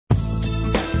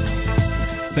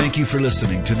Thank you for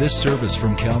listening to this service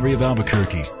from Calvary of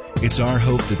Albuquerque. It's our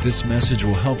hope that this message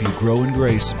will help you grow in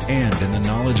grace and in the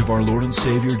knowledge of our Lord and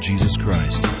Savior, Jesus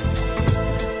Christ.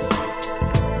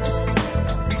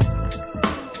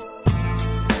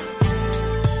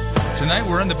 Tonight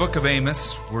we're in the book of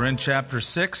Amos. We're in chapter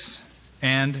 6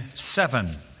 and 7.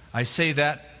 I say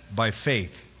that by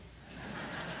faith.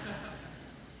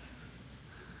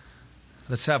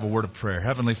 Let's have a word of prayer.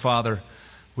 Heavenly Father,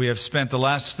 we have spent the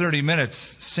last 30 minutes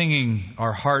singing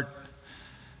our heart,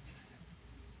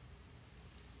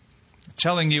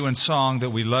 telling you in song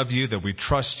that we love you, that we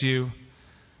trust you,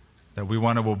 that we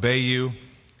want to obey you.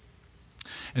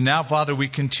 And now, Father, we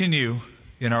continue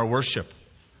in our worship.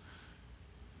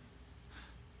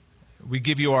 We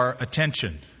give you our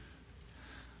attention.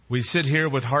 We sit here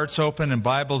with hearts open and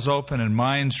Bibles open and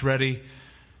minds ready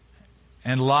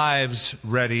and lives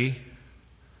ready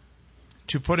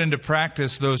to put into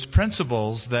practice those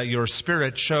principles that your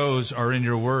Spirit shows are in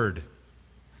your Word.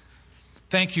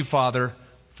 Thank you, Father,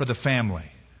 for the family.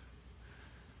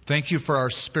 Thank you for our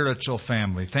spiritual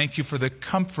family. Thank you for the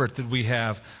comfort that we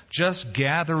have just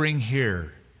gathering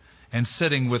here and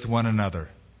sitting with one another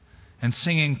and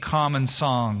singing common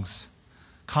songs,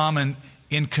 common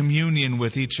in communion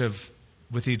with each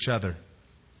other.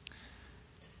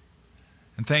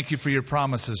 And thank you for your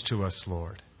promises to us,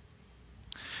 Lord.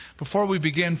 Before we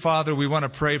begin, Father, we want to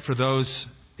pray for those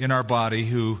in our body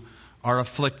who are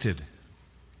afflicted.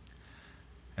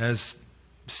 As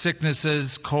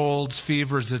sicknesses, colds,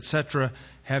 fevers, etc.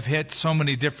 have hit so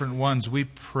many different ones, we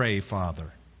pray,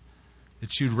 Father,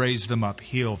 that you'd raise them up,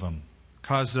 heal them,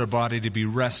 cause their body to be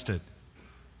rested.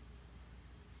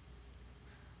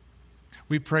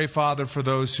 We pray, Father, for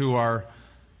those who are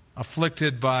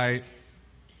afflicted by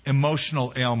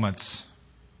emotional ailments,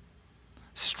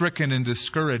 stricken and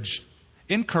discouraged.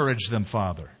 Encourage them,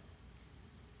 Father.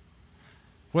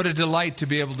 What a delight to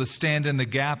be able to stand in the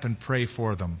gap and pray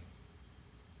for them.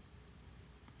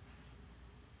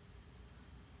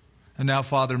 And now,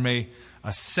 Father, may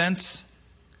a sense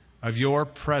of your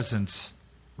presence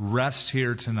rest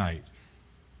here tonight.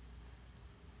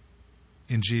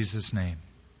 In Jesus' name.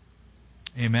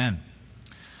 Amen.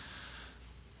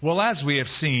 Well, as we have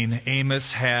seen,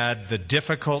 Amos had the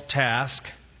difficult task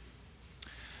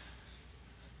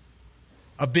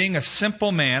of being a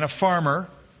simple man, a farmer,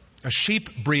 a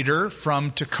sheep breeder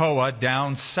from Tekoa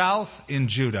down south in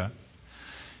Judah.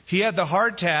 He had the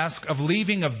hard task of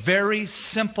leaving a very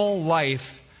simple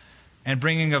life and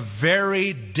bringing a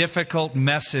very difficult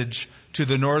message to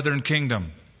the northern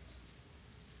kingdom.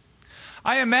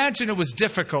 I imagine it was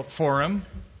difficult for him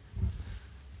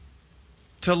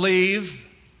to leave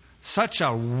such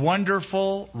a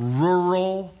wonderful,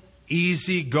 rural,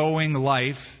 easygoing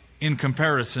life in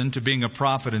comparison to being a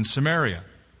prophet in Samaria.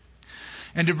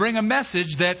 And to bring a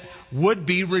message that would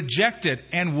be rejected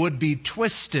and would be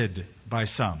twisted by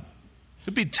some. It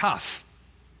would be tough.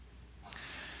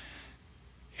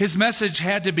 His message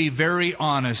had to be very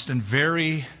honest and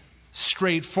very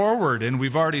straightforward. And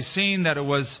we've already seen that it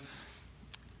was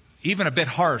even a bit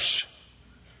harsh.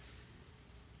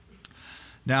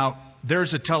 Now,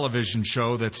 there's a television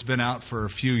show that's been out for a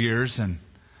few years, and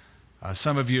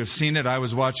some of you have seen it. I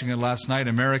was watching it last night,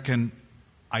 American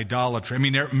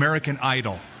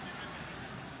Idol.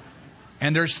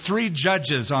 And there's 3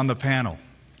 judges on the panel.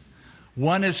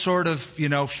 One is sort of,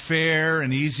 fair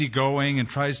and easygoing and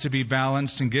tries to be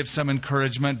balanced and give some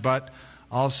encouragement, but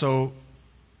also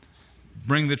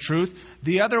bring the truth.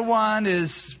 The other one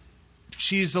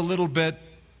she's a little bit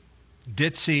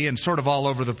ditzy and sort of all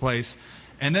over the place.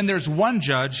 And then there's one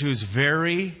judge who's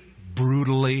very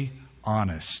brutally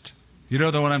honest. You know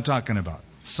the one I'm talking about,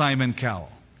 Simon Cowell.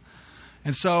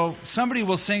 And so somebody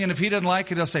will sing, and if he doesn't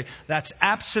like it, he'll say, "That's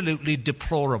absolutely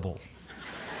deplorable."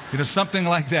 Something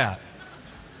like that.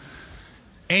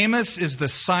 Amos is the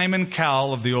Simon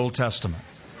Cowell of the Old Testament.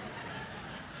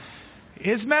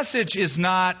 His message is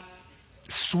not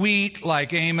sweet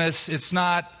like Amos. It's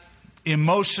not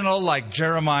emotional like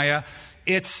Jeremiah.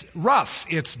 It's rough.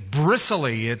 It's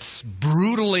bristly. It's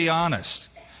brutally honest.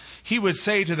 He would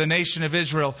say to the nation of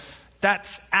Israel,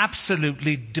 "That's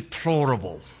absolutely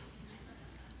deplorable."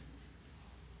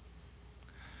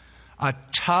 A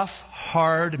tough,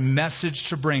 hard message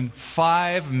to bring.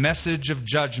 5 message of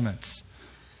judgments.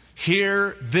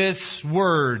 Hear this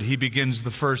word, he begins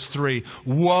the first 3.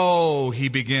 Woe, he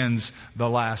begins the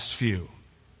last few.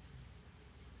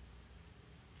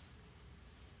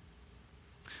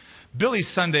 Billy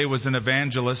Sunday was an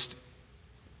evangelist.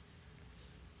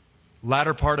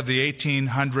 Latter part of the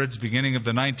 1800s, beginning of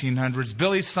the 1900s.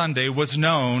 Billy Sunday was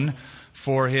known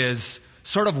for his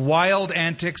sort of wild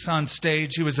antics on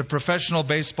stage. He was a professional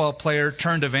baseball player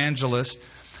turned evangelist,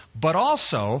 but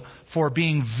also for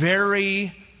being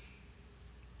very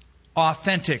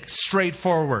authentic,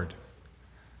 straightforward.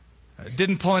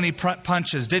 Didn't pull any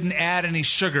punches, didn't add any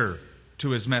sugar to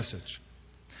his message.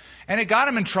 And it got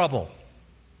him in trouble.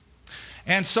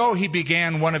 And so he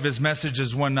began one of his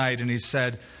messages one night and he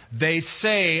said, "They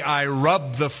say I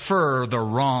rub the fur the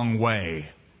wrong way.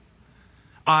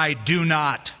 I do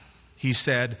not," he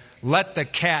said. "Let the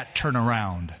cat turn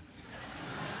around."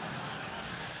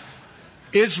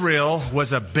 Israel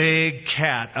was a big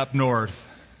cat up north.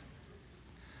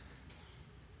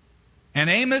 And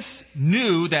Amos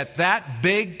knew that that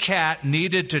big cat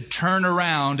needed to turn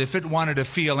around if it wanted to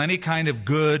feel any kind of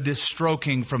good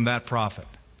stroking from that prophet.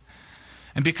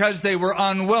 And because they were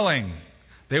unwilling,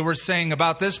 they were saying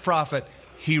about this prophet,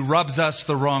 "He rubs us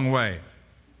the wrong way."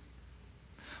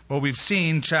 Well, we've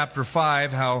seen chapter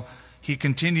 5 how he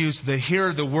continues to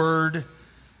hear the word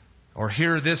or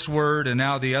hear this word, and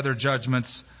now the other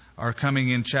judgments are coming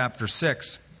in chapter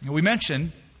 6. We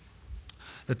mentioned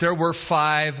that there were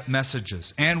 5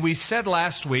 messages. And we said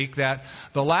last week that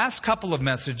the last couple of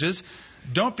messages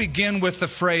don't begin with the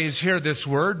phrase, "Hear this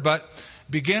word," but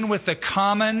begin with the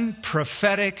common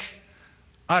prophetic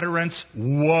utterance,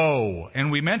 "Woe." And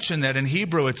we mentioned that in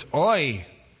Hebrew it's "Oi"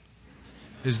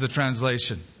 is the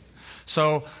translation.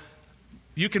 So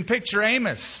you can picture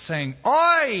Amos saying,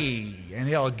 "Oi!" and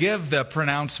he'll give the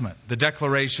pronouncement, the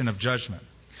declaration of judgment.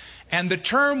 And the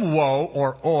term woe,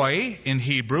 or oi, in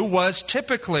Hebrew, was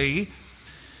typically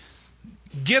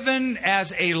given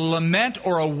as a lament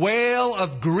or a wail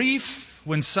of grief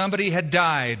when somebody had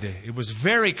died. It was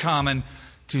very common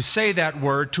to say that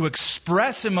word, to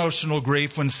express emotional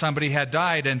grief when somebody had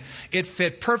died. And it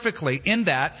fit perfectly in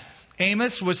that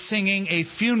Amos was singing a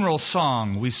funeral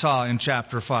song we saw in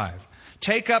chapter 5.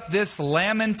 "Take up this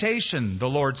lamentation," the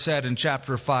Lord said in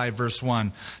chapter 5, verse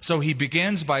 1. So he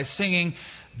begins by singing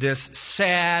this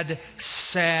sad,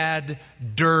 sad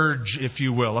dirge, if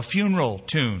you will, a funeral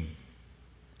tune.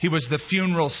 He was the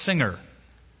funeral singer.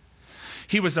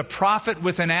 He was a prophet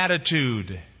with an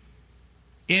attitude,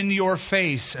 in your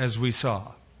face, as we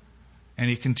saw. And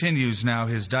he continues now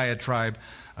his diatribe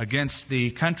against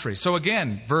the country. So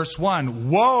again, verse 1,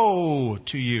 "Woe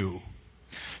to you."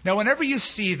 Now, whenever you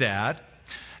see that,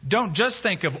 don't just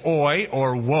think of oi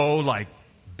or woe like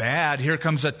bad, here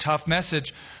comes a tough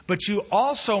message. But you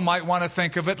also might want to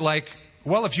think of it like,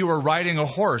 well, if you were riding a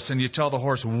horse and you tell the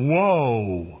horse,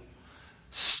 "Whoa,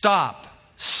 stop,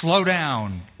 slow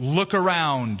down, look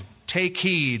around, take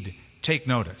heed, take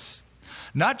notice."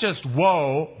 Not just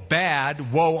woe,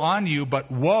 bad, woe on you, but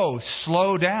whoa,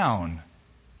 slow down.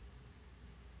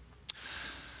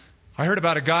 I heard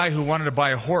about a guy who wanted to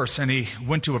buy a horse, and he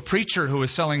went to a preacher who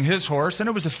was selling his horse, and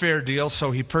it was a fair deal,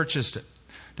 so he purchased it.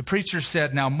 The preacher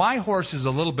said, "Now, my horse is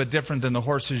a little bit different than the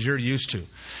horses you're used to.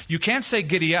 You can't say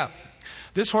giddy up.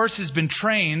 This horse has been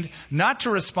trained not to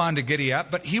respond to giddy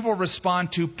up, but he will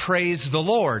respond to praise the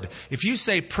Lord. If you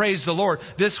say praise the Lord,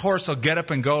 this horse will get up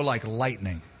and go like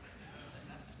lightning."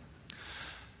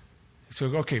 So,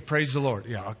 okay, praise the Lord.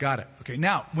 Yeah, I got it. Okay,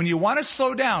 now, when you want to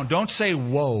slow down, don't say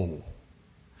whoa.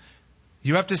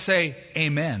 You have to say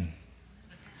amen.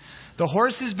 The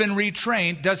horse has been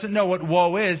retrained, doesn't know what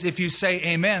woe is. If you say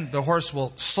amen, the horse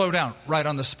will slow down right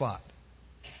on the spot.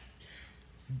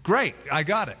 Great, I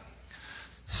got it.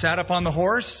 Sat up on the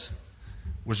horse,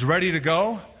 was ready to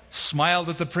go, smiled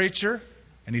at the preacher,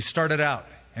 and he started out.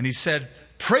 And he said,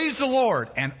 "Praise the Lord."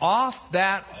 And off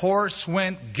that horse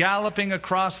went galloping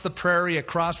across the prairie,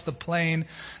 across the plain.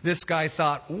 This guy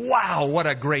thought, wow, what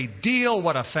a great deal,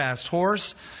 what a fast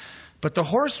horse. But the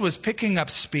horse was picking up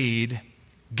speed,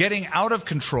 getting out of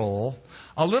control,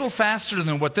 a little faster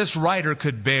than what this rider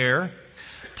could bear.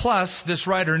 Plus, this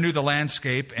rider knew the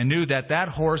landscape and knew that that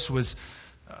horse was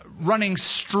running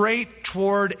straight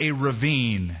toward a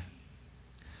ravine.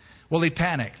 Well, he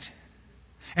panicked.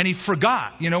 And he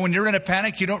forgot. You know, when you're in a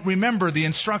panic, you don't remember the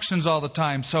instructions all the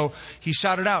time. So he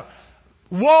shouted out,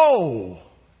 "Whoa!"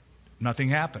 Nothing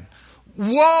happened.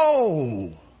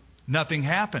 "Whoa!" Nothing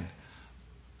happened.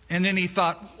 And then he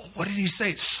thought, what did he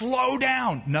say? "Slow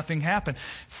down." Nothing happened.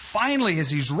 Finally, as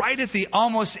he's right at the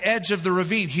almost edge of the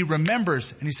ravine, he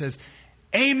remembers and he says,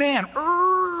 "Amen."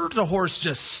 The horse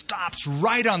just stops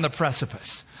right on the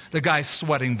precipice. The guy's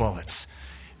sweating bullets.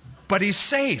 But he's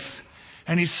safe.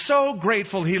 And he's so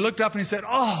grateful. He looked up and he said,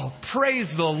 "Oh,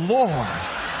 praise the Lord."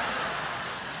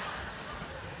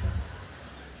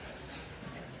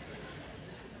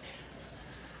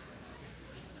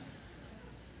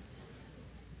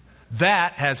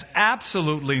 That has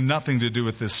absolutely nothing to do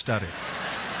with this study.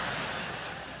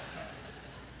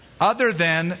 other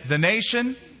than the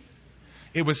nation,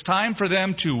 it was time for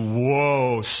them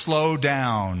to, slow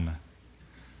down.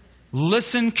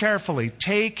 Listen carefully,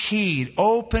 take heed,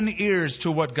 open ears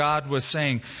to what God was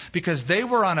saying, because they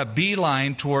were on a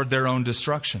beeline toward their own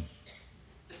destruction.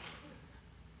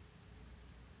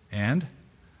 And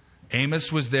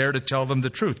Amos was there to tell them the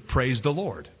truth. Praise the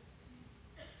Lord.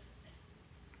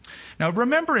 Now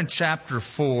remember in chapter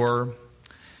 4,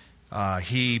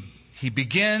 he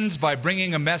begins by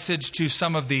bringing a message to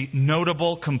some of the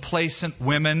notable, complacent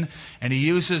women, and he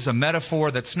uses a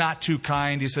metaphor that's not too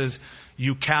kind. He says,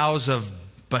 "You cows of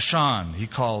Bashan," he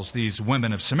calls these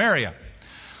women of Samaria.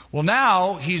 Well,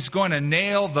 now he's going to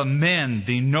nail the men,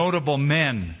 the notable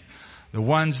men, the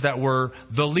ones that were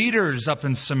the leaders up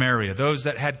in Samaria, those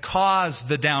that had caused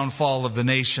the downfall of the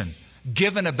nation,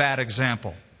 given a bad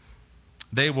example.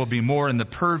 They will be more in the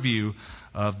purview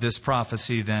of this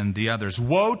prophecy than the others.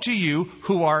 Woe to you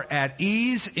who are at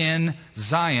ease in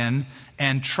Zion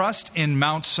and trust in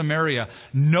Mount Samaria,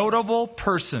 notable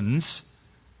persons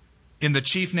in the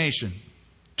chief nation,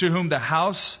 to whom the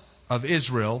house of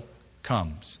Israel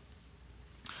comes.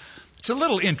 It's a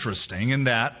little interesting in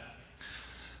that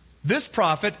this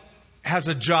prophet has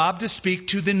a job to speak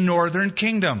to the northern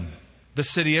kingdom, the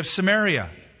city of Samaria.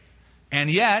 And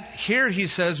yet, here he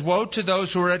says, woe to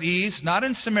those who are at ease, not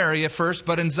in Samaria first,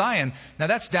 but in Zion. Now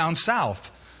that's down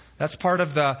south. That's part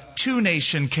of the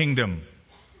two-nation kingdom.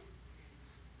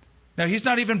 Now he's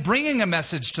not even bringing a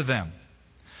message to them.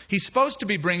 He's supposed to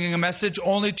be bringing a message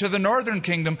only to the northern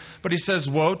kingdom, but he says,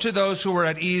 woe to those who are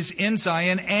at ease in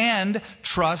Zion and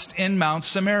trust in Mount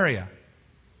Samaria.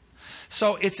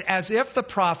 So it's as if the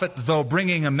prophet, though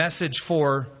bringing a message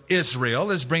for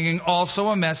Israel, is bringing also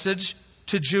a message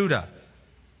to Judah.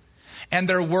 And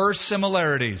there were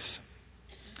similarities.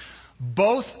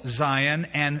 Both Zion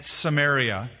and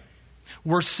Samaria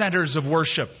were centers of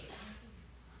worship.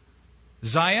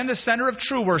 Zion, the center of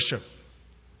true worship.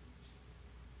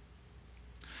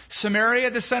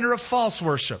 Samaria, the center of false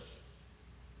worship.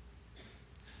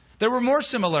 There were more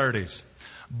similarities.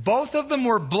 Both of them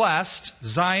were blessed,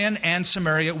 Zion and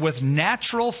Samaria, with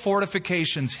natural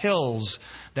fortifications, hills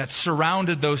that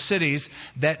surrounded those cities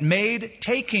that made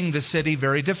taking the city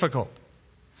very difficult.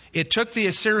 It took the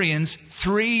Assyrians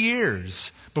 3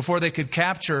 years before they could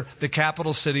capture the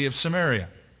capital city of Samaria,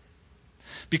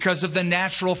 because of the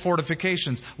natural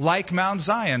fortifications, like Mount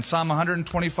Zion, Psalm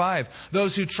 125.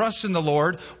 Those who trust in the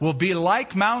Lord will be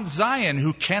like Mount Zion,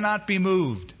 who cannot be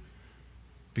moved,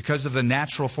 because of the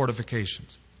natural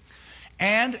fortifications.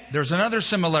 And there's another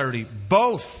similarity.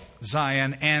 Both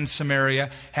Zion and Samaria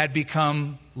had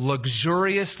become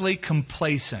luxuriously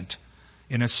complacent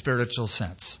in a spiritual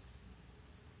sense.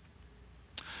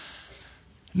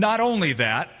 Not only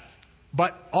that,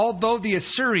 but although the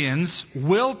Assyrians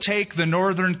will take the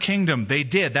northern kingdom, they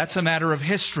did. That's a matter of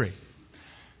history.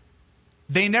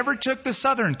 They never took the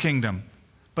southern kingdom,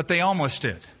 but they almost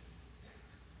did.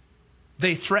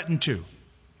 They threatened to.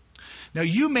 Now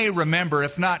you may remember,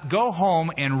 if not, go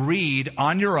home and read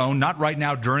on your own, not right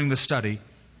now during the study,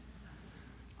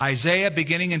 Isaiah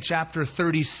beginning in chapter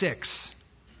 36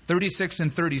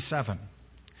 and 37.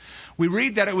 We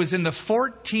read that it was in the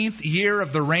 14th year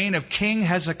of the reign of King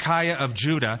Hezekiah of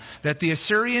Judah that the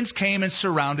Assyrians came and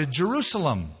surrounded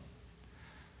Jerusalem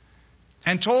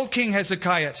and told King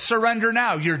Hezekiah, surrender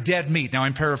now, you're dead meat. Now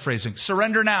I'm paraphrasing.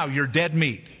 Surrender now, you're dead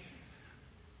meat.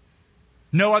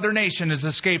 No other nation has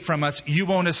escaped from us. You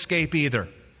won't escape either.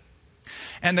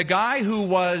 And the guy who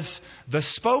was the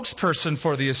spokesperson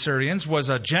for the Assyrians was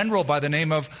a general by the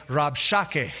name of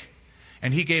Rabshakeh.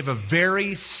 And he gave a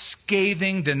very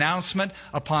scathing denouncement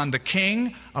upon the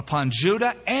king, upon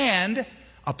Judah, and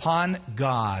upon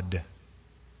God.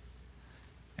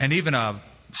 And even a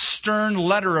stern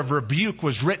letter of rebuke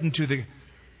was written to the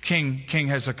King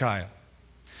Hezekiah.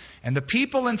 And the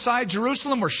people inside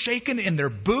Jerusalem were shaken in their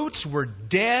boots, were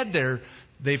dead,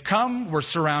 they've come, were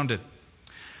surrounded.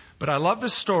 But I love the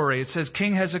story. It says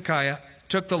King Hezekiah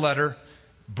took the letter,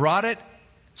 brought it,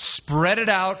 spread it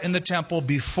out in the temple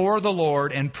before the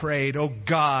Lord and prayed, oh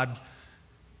God,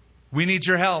 we need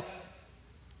your help.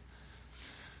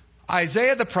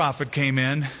 Isaiah the prophet came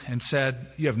in and said,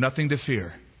 you have nothing to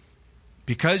fear.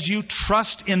 Because you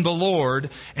trust in the Lord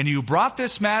and you brought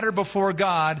this matter before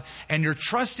God and you're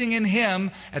trusting in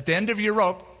Him at the end of your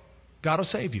rope, God will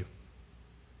save you.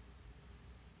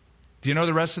 Do you know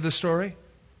the rest of the story?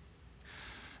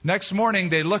 Next morning,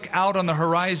 they look out on the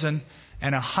horizon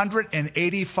and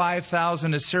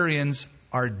 185,000 Assyrians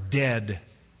are dead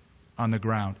on the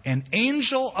ground. An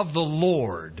angel of the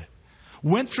Lord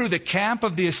went through the camp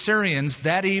of the Assyrians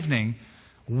that evening,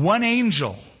 one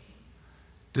angel,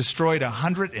 destroyed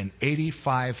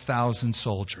 185,000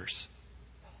 soldiers.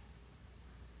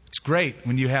 It's great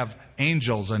when you have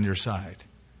angels on your side.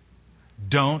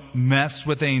 Don't mess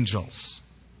with angels.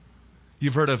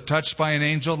 You've heard of touched by an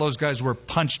angel? Those guys were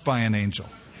punched by an angel.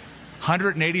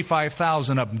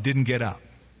 185,000 of them didn't get up.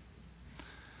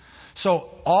 So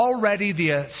already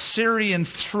the Assyrian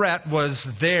threat was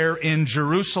there in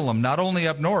Jerusalem, not only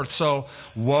up north. So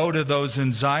woe to those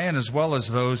in Zion as well as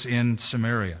those in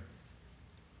Samaria.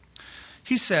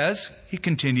 He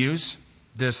continues,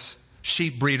 this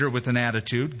sheep breeder with an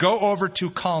attitude, go over to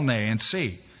Calneh and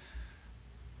see.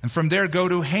 And from there go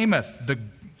to Hamath,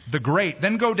 the great.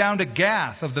 Then go down to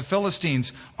Gath of the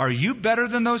Philistines. Are you better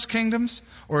than those kingdoms?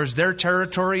 Or is their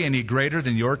territory any greater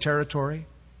than your territory?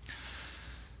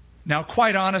 Now,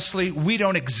 quite honestly, we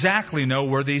don't exactly know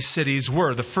where these cities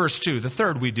were. The first two. The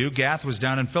third we do. Gath was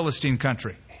down in Philistine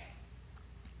country.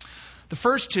 The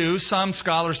first two, some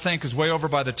scholars think, is way over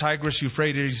by the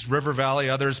Tigris-Euphrates River Valley.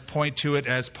 Others point to it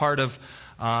as part of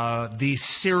the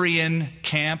Syrian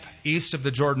camp east of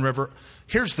the Jordan River.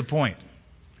 Here's the point.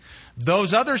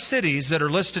 Those other cities that are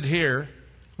listed here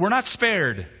were not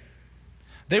spared.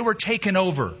 They were taken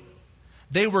over.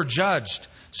 They were judged.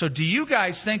 So do you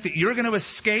guys think that you're going to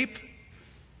escape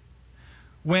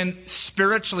when,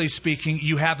 spiritually speaking,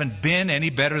 you haven't been any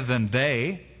better than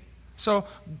they? So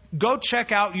go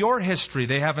check out your history.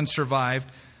 They haven't survived.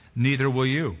 Neither will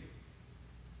you.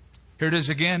 Here it is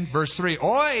again, verse 3.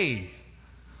 Oi!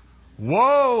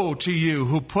 Woe to you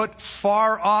who put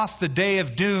far off the day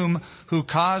of doom, who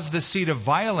cause the seat of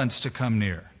violence to come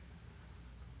near.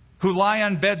 Who lie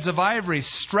on beds of ivory,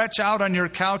 stretch out on your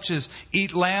couches,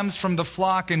 eat lambs from the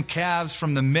flock and calves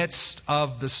from the midst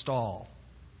of the stall.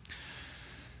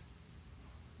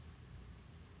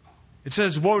 It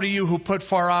says, woe to you who put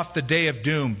far off the day of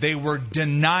doom. They were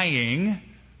denying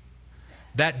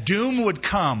that doom would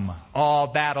come.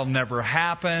 Oh, that'll never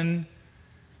happen.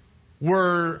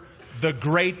 We're the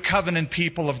great covenant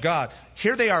people of God.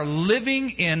 Here they are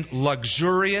living in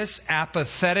luxurious,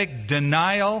 apathetic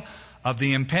denial of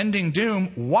the impending doom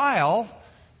while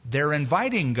they're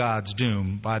inviting God's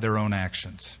doom by their own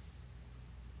actions.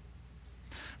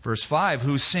 Verse 5,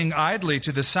 who sing idly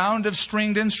to the sound of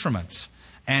stringed instruments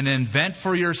and invent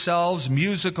for yourselves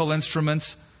musical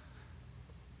instruments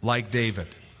like David.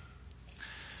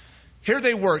 Here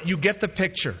they were, you get the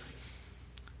picture.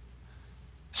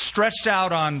 Stretched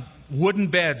out on wooden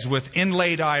beds with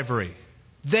inlaid ivory.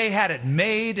 They had it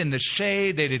made in the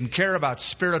shade. They didn't care about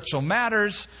spiritual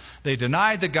matters. They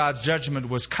denied that God's judgment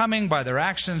was coming by their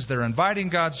actions. They're inviting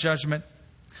God's judgment.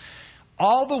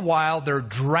 All the while, they're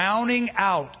drowning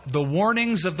out the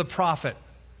warnings of the prophet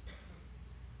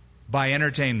by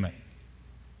entertainment.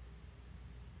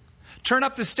 Turn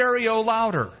up the stereo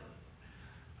louder.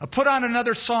 Put on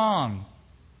another song.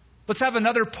 Let's have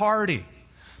another party.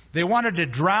 They wanted to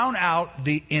drown out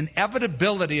the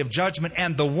inevitability of judgment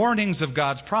and the warnings of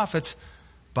God's prophets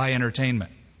by entertainment.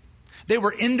 They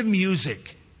were into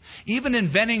music, even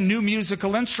inventing new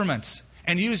musical instruments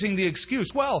and using the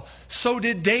excuse, well, so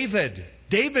did David.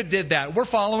 David did that. We're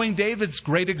following David's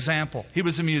great example. He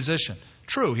was a musician.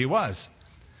 True, he was.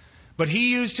 But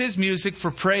he used his music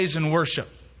for praise and worship,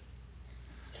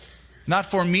 not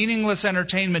for meaningless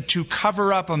entertainment to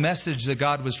cover up a message that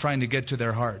God was trying to get to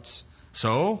their hearts.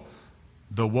 So,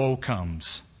 the woe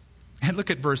comes. And look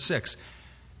at verse 6.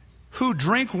 Who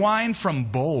drink wine from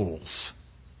bowls.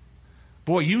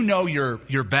 Boy, you know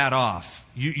you're bad off.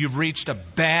 You've reached a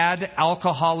bad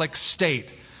alcoholic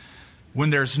state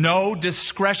when there's no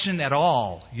discretion at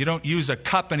all. You don't use a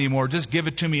cup anymore. Just give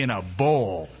it to me in a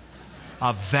bowl,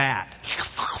 a vat.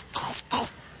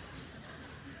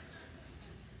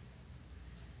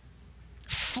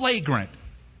 Flagrant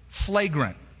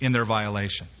in their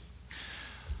violation.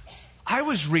 I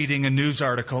was reading a news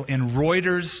article in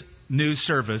Reuters news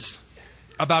service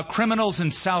about criminals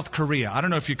in South Korea. I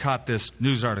don't know if you caught this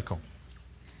news article.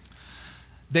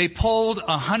 They polled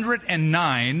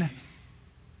 109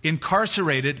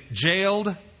 incarcerated,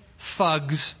 jailed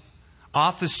thugs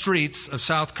off the streets of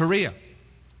South Korea.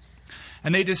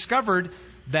 And they discovered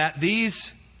that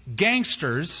these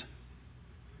gangsters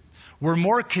were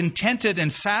more contented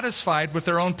and satisfied with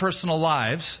their own personal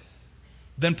lives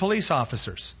than police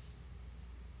officers.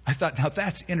 I thought, now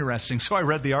that's interesting. So I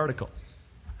read the article.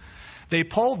 They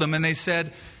polled them and they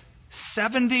said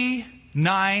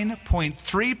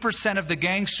 79.3% of the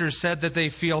gangsters said that they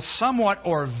feel somewhat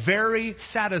or very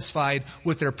satisfied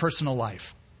with their personal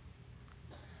life.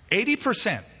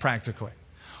 80% practically.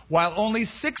 While only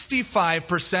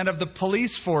 65% of the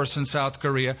police force in South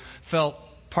Korea felt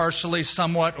partially,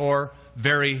 somewhat, or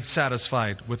very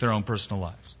satisfied with their own personal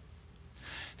lives.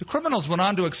 The criminals went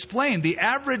on to explain the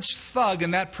average thug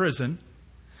in that prison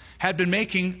had been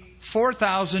making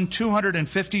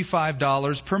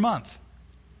 $4,255 per month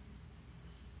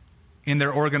in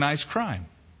their organized crime.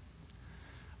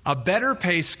 A better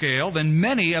pay scale than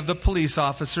many of the police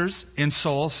officers in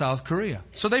Seoul, South Korea.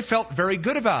 So they felt very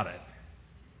good about it.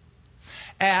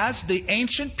 As the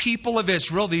ancient people of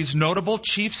Israel, these notable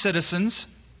chief citizens,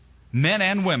 men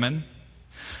and women,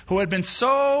 who had been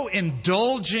so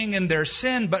indulging in their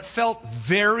sin but felt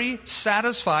very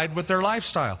satisfied with their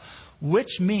lifestyle.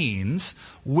 Which means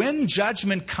when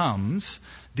judgment comes,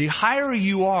 the higher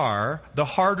you are, the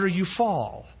harder you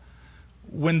fall.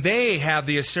 When they have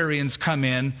the Assyrians come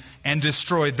in and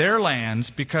destroy their lands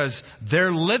because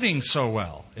they're living so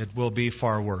well, it will be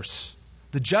far worse.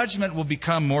 The judgment will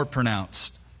become more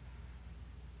pronounced.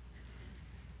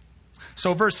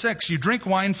 So verse 6, you drink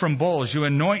wine from bowls, you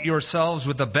anoint yourselves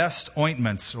with the best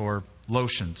ointments or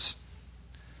lotions.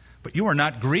 But you are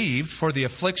not grieved for the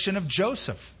affliction of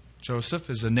Joseph. Joseph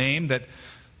is a name that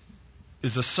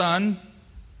is a son,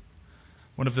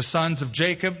 one of the sons of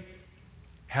Jacob.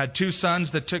 Had two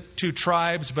sons that took two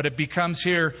tribes, but it becomes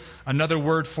here another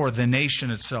word for the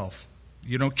nation itself.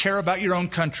 You don't care about your own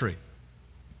country.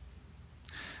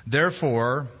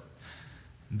 Therefore,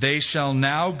 they shall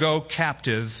now go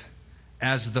captive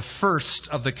as the first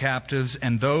of the captives,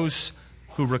 and those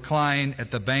who recline at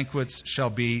the banquets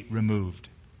shall be removed.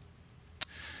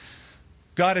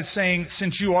 God is saying,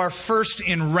 since you are first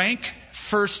in rank,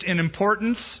 first in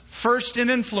importance, first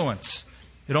in influence,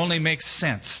 it only makes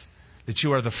sense that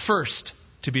you are the first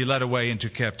to be led away into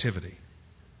captivity.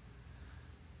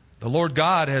 The Lord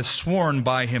God has sworn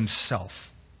by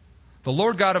himself. The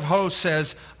Lord God of hosts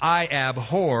says, I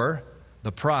abhor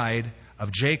the pride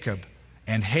of Jacob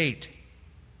and hate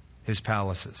his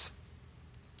palaces.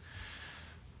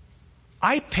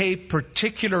 I pay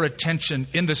particular attention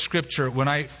in the Scripture when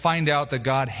I find out that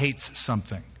God hates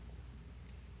something.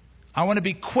 I want to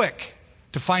be quick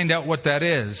to find out what that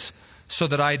is so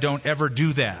that I don't ever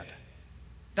do that.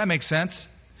 That makes sense.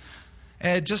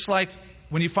 Just like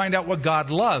when you find out what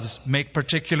God loves, make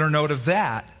particular note of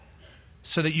that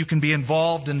so that you can be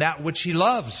involved in that which he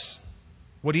loves,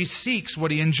 what he seeks, what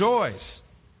he enjoys.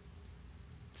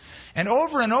 And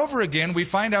over again, we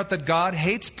find out that God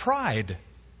hates pride.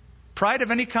 Pride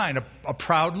of any kind, a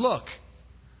proud look,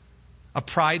 a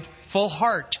prideful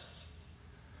heart,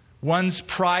 one's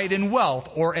pride in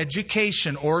wealth or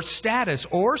education or status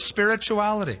or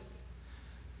spirituality.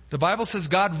 The Bible says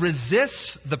God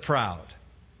resists the proud,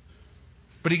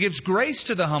 but he gives grace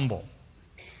to the humble.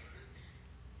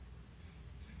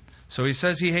 So he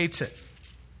says he hates it.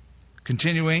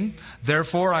 Continuing,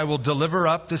 therefore I will deliver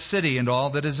up the city and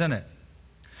all that is in it.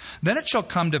 Then it shall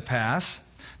come to pass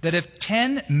that if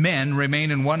 10 men remain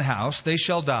in one house, they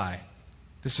shall die.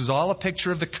 This is all a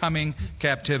picture of the coming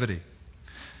captivity.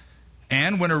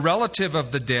 And when a relative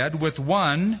of the dead with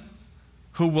one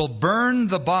who will burn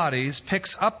the bodies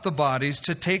picks up the bodies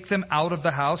to take them out of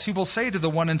the house, he will say to the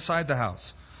one inside the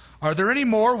house, are there any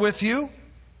more with you?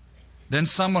 Then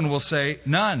someone will say,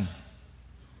 none.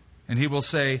 And he will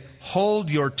say, hold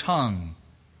your tongue,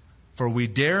 for we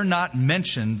dare not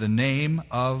mention the name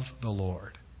of the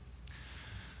Lord.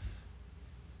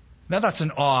 Now that's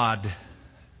an odd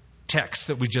text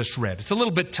that we just read. It's a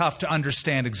little bit tough to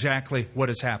understand exactly what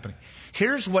is happening.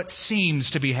 Here's what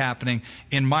seems to be happening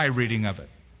in my reading of it.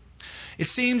 It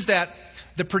seems that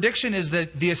the prediction is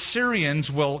that the Assyrians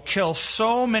will kill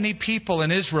so many people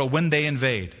in Israel when they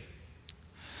invade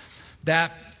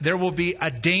that there will be a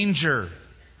danger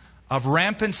of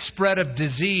rampant spread of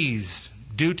disease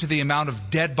due to the amount of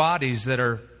dead bodies that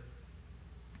are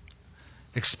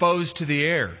exposed to the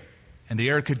air. And the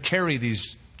air could carry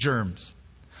these germs.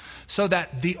 So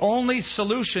that the only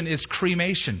solution is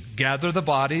cremation. Gather the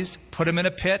bodies, put them in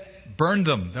a pit, burn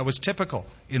them. That was typical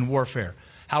in warfare.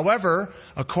 However,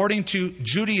 according to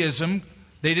Judaism,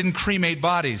 they didn't cremate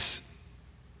bodies.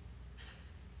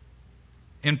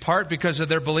 In part because of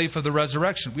their belief of the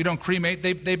resurrection. We don't cremate,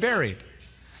 they buried.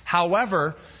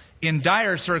 However, in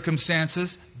dire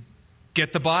circumstances,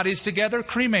 get the bodies together,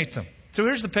 cremate them. So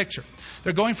here's the picture.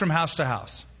 They're going from house to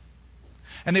house.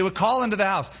 And they would call into the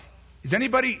house, is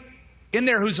anybody in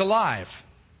there who's alive?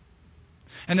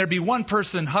 And there'd be one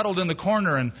person huddled in the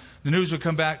corner, and the news would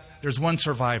come back, there's one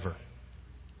survivor.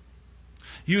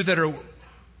 You that are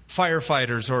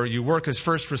firefighters, or you work as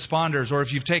first responders, or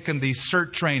if you've taken the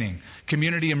CERT training,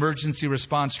 community emergency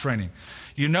response training,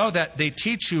 you know that they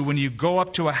teach you when you go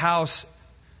up to a house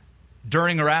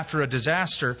during or after a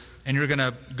disaster, and you're going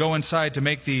to go inside to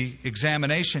make the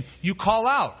examination, you call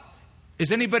out.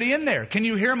 Is anybody in there? Can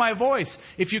you hear my voice?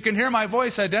 If you can hear my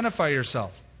voice, identify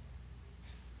yourself.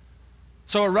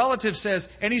 So a relative says,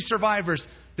 any survivors?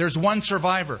 There's one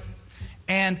survivor.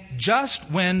 And just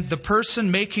when the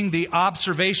person making the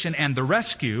observation and the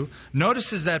rescue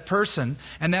notices that person,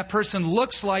 and that person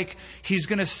looks like he's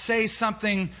going to say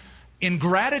something in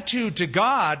gratitude to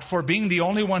God for being the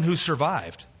only one who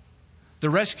survived, the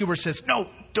rescuer says, no,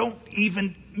 don't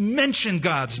even mention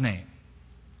God's name.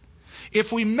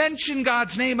 If we mention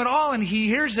God's name at all and he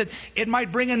hears it, it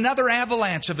might bring another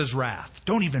avalanche of his wrath.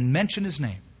 Don't even mention his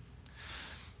name.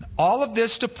 All of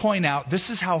this to point out, this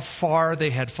is how far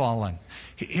they had fallen.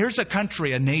 Here's a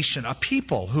country, a nation, a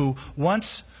people who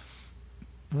once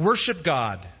worshiped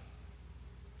God,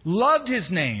 loved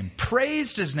his name,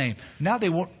 praised his name. Now they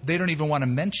don't even want to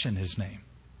mention his name.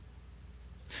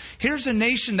 Here's a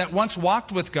nation that once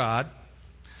walked with God.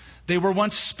 They were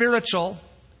once spiritual,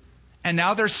 and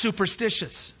now they're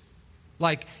superstitious.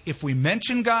 Like, if we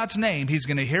mention God's name, he's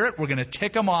going to hear it, we're going to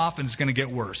tick him off, and it's going to get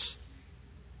worse.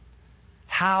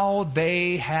 How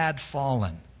they had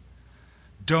fallen.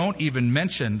 Don't even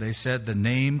mention, they said, the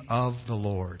name of the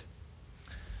Lord.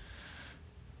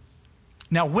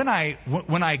 Now, when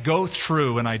I go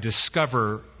through and I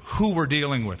discover who we're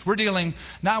dealing with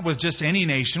not with just any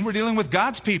nation, we're dealing with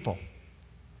God's people,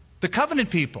 the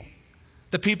covenant people,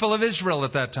 the people of Israel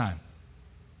at that time.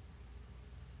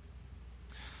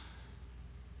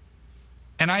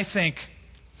 And I think,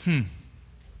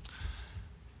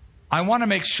 I want to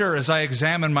make sure as I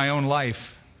examine my own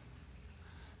life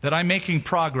that I'm making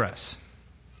progress.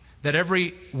 That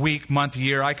every week, month,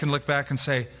 year, I can look back and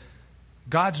say,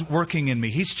 God's working in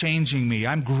me. He's changing me.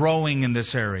 I'm growing in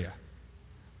this area.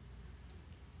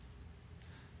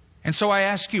 And so I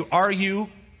ask you, are you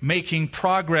making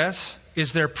progress?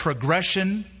 Is there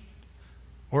progression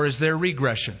or is there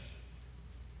regression?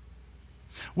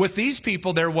 With these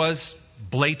people, there was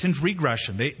blatant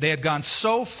regression. They had gone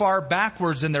so far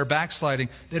backwards in their backsliding,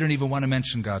 they don't even want to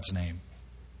mention God's name.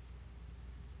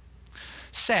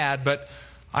 Sad, but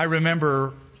I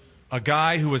remember a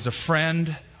guy who was a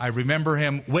friend. I remember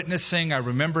him witnessing. I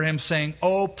remember him saying,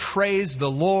 "Oh, praise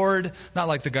the Lord." Not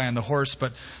like the guy on the horse,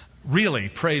 but really,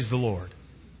 praise the Lord.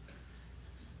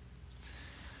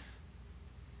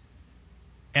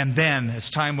 And then, as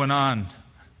time went on,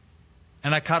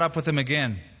 and I caught up with him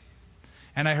again,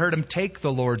 and I heard him take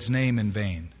the Lord's name in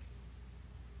vain.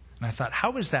 And I thought,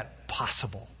 how is that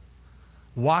possible?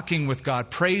 Walking with God,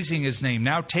 praising his name,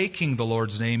 now taking the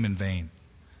Lord's name in vain.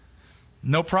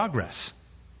 No progress,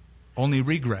 only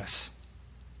regress.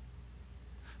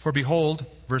 For behold,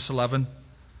 verse 11,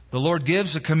 the Lord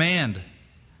gives a command.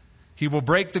 He will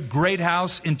break the great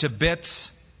house into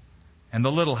bits and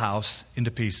the little house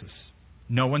into pieces.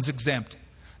 No one's exempt.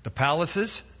 The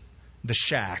palaces, the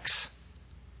shacks,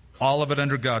 all of it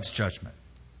under God's judgment.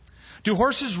 Do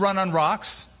horses run on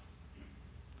rocks?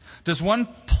 Does one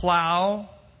plow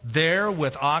there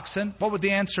with oxen? What would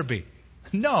the answer be?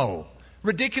 No.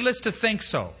 Ridiculous to think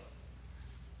so.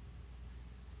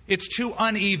 It's too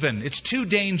uneven. It's too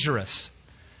dangerous.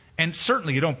 And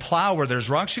certainly you don't plow where there's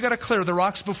rocks. You've got to clear the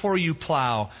rocks before you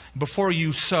plow, before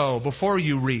you sow, before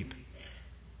you reap.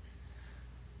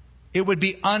 It would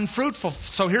be unfruitful.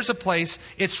 So here's a place,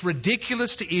 it's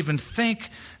ridiculous to even think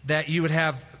that you would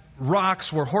have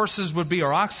rocks where horses would be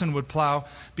or oxen would plow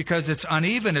because it's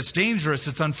uneven, it's dangerous,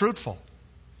 it's unfruitful.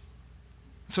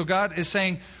 So God is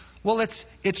saying, well,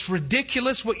 it's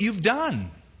ridiculous what you've done.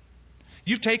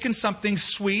 You've taken something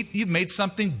sweet, you've made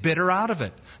something bitter out of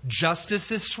it.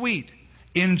 Justice is sweet,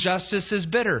 injustice is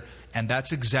bitter, and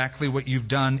that's exactly what you've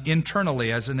done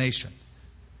internally as a nation.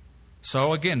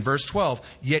 So again, verse 12,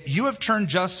 yet you have turned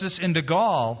justice into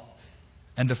gall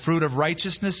and the fruit of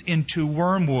righteousness into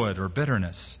wormwood or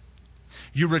bitterness.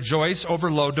 You rejoice over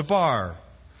Lo-Debar,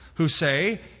 who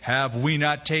say, have we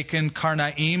not taken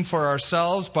Karnaim for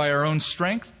ourselves by our own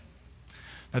strength?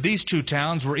 Now these two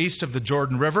towns were east of the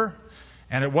Jordan River,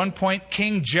 and at one point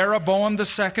King Jeroboam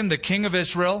II, the king of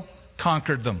Israel,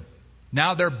 conquered them.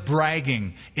 Now they're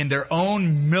bragging in their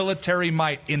own military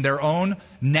might, in their own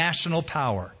national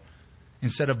power,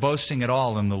 instead of boasting at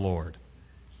all in the Lord.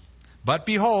 But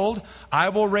behold, I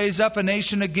will raise up a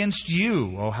nation against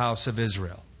you, O house of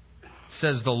Israel,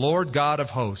 says the Lord God of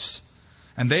hosts,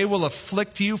 and they will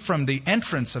afflict you from the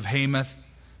entrance of Hamath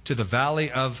to the valley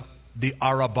of the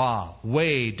Arabah.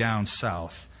 Way down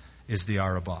south is the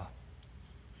Arabah.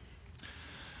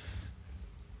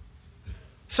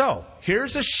 So,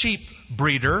 here's a sheep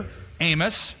breeder,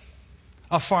 Amos,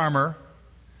 a farmer,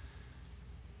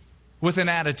 with an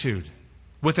attitude,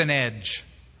 with an edge,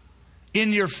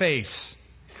 in your face,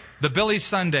 the Billy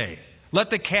Sunday, let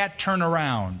the cat turn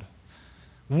around,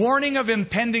 warning of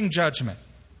impending judgment.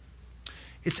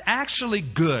 It's actually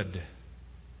good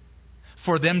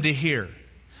for them to hear.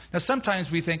 Now, sometimes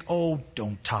we think, oh,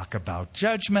 don't talk about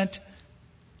judgment.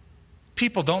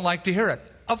 People don't like to hear it.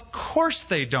 Of course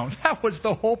they don't. That was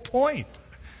the whole point.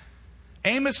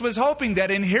 Amos was hoping that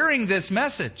in hearing this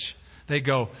message, they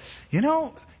go,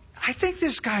 I think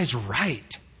this guy's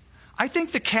right. I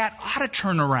think the cat ought to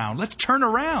turn around. Let's turn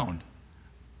around.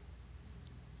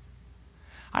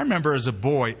 I remember as a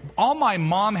boy, all my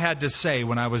mom had to say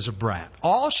when I was a brat,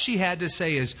 all she had to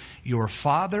say is, your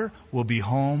father will be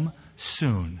home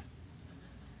soon.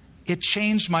 It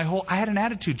changed I had an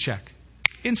attitude check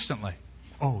instantly.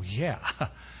 Oh, yeah.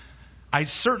 I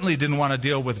certainly didn't want to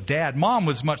deal with Dad. Mom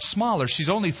was much smaller. She's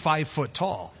only 5 foot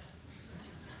tall.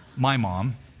 My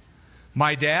mom.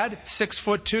 My dad,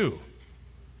 6'2".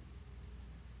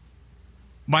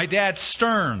 My dad,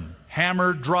 stern,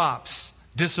 hammer drops,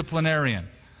 disciplinarian.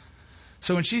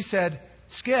 So when she said,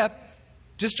 Skip,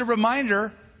 just a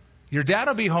reminder, your dad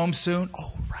will be home soon.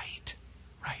 Oh, right.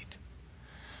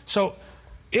 So,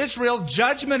 Israel,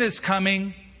 judgment is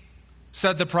coming,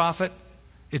 said the prophet.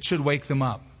 It should wake them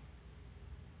up.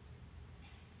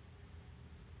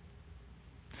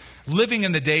 Living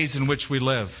in the days in which we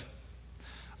live,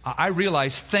 I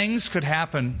realize things could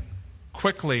happen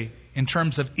quickly in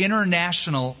terms of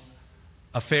international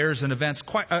affairs and events.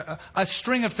 A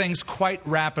string of things quite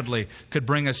rapidly could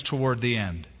bring us toward the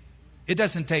end. It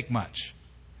doesn't take much.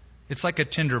 It's like a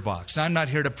tinderbox. Now, I'm not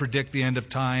here to predict the end of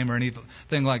time or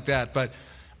anything like that, but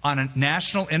on a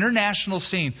international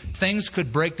scene, things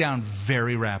could break down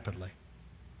very rapidly.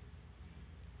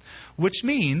 Which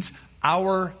means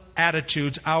our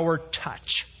attitudes, our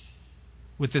touch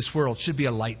with this world should be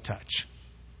a light touch.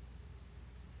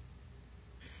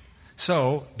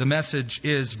 So, the message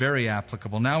is very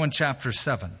applicable. Now in chapter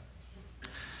 7.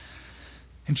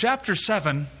 In chapter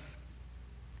 7,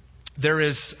 there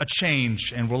is a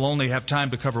change, and we'll only have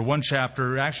time to cover one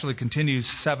chapter. It actually continues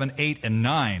 7, 8, and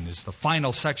 9 is the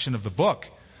final section of the book.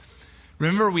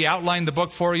 Remember, we outlined the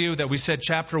book for you that we said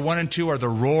chapter 1 and 2 are the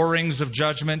roarings of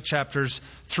judgment. Chapters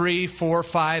 3, 4,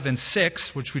 5, and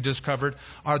 6, which we just covered,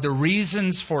 are the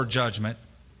reasons for judgment.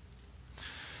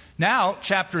 Now,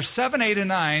 chapters 7, 8, and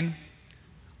 9,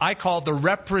 I call the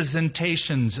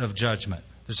representations of judgment.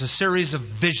 There's a series of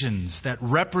visions that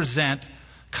represent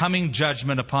coming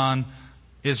judgment upon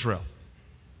Israel.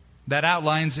 That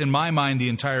outlines, in my mind, the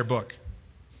entire book.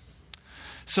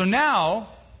 So now,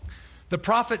 the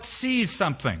prophet sees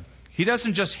something. He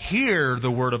doesn't just hear the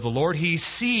word of the Lord. He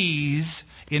sees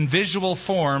in visual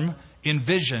form, in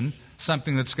vision,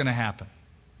 something that's going to happen.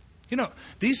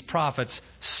 These prophets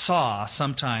saw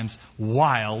sometimes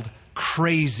wild,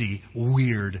 crazy,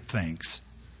 weird things.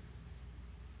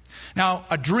 Now,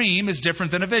 a dream is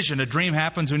different than a vision. A dream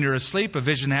happens when you're asleep. A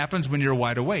vision happens when you're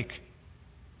wide awake.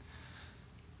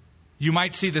 You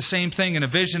might see the same thing in a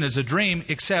vision as a dream,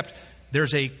 except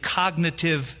there's a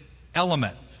cognitive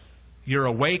element. You're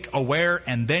awake, aware,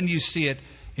 and then you see it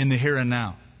in the here and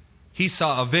now. He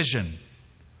saw a vision.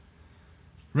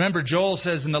 Remember, Joel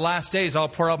says, in the last days, I'll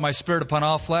pour out my spirit upon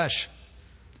all flesh.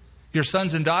 Your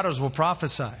sons and daughters will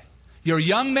prophesy. Your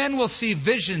young men will see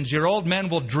visions. Your old men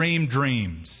will dream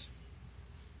dreams.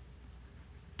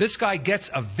 This guy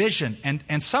gets a vision,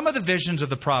 and some of the visions of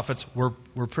the prophets were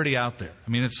pretty out there. I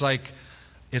mean, it's like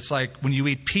when you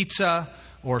eat pizza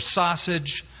or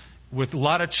sausage with a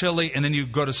lot of chili, and then you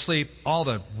go to sleep, all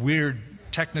the weird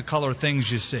technicolor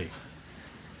things you see.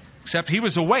 Except he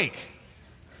was awake.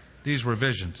 These were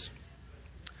visions.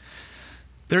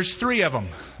 There's 3 of them,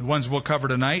 the ones we'll cover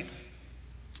tonight.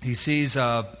 He sees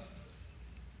a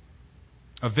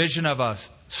vision of a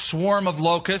swarm of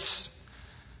locusts.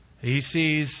 He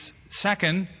sees,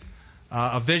 second,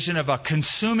 a vision of a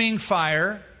consuming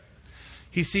fire.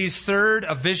 He sees, third,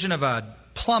 a vision of a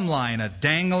plumb line, a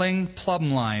dangling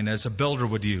plumb line, as a builder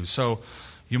would use. So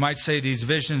you might say these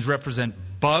visions represent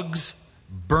bugs,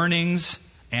 burnings,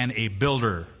 and a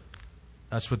builder.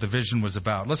 That's what the vision was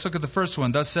about. Let's look at the first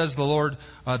one. Thus says the Lord,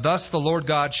 thus the Lord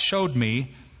God showed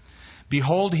me,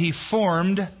 behold, he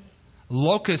formed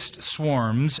locust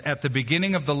swarms at the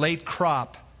beginning of the late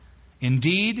crop.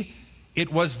 Indeed,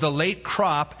 it was the late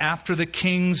crop after the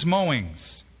king's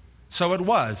mowings. So it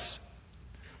was,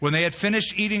 when they had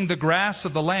finished eating the grass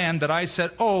of the land, that I said,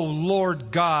 O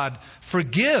Lord God,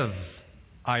 forgive,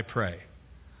 I pray.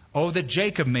 Oh, that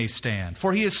Jacob may stand,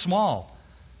 for he is small.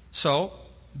 So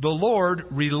the Lord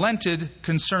relented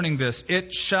concerning this.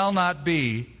 It shall not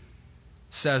be,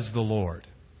 says the Lord.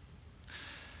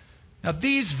 Now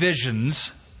these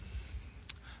visions,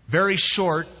 very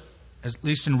short, at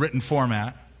least in written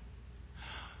format,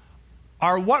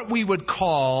 are what we would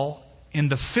call in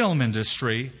the film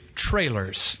industry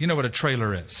trailers. You know what a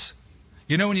trailer is.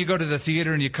 You know when you go to the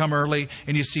theater and you come early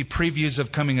and you see previews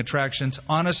of coming attractions?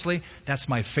 Honestly, that's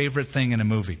my favorite thing in a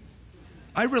movie.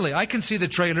 I can see the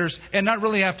trailers and not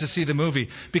really have to see the movie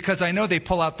because I know they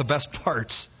pull out the best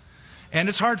parts. And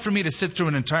it's hard for me to sit through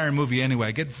an entire movie anyway.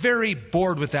 I get very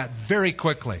bored with that very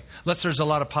quickly, unless there's a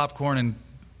lot of popcorn and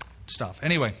stuff.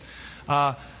 Anyway,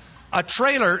 a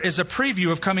trailer is a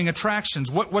preview of coming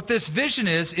attractions. What this vision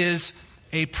is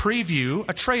a preview,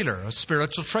 a trailer, a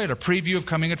spiritual trailer, preview of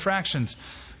coming attractions.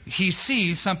 He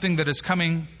sees something that is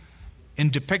coming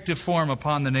in depictive form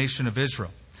upon the nation of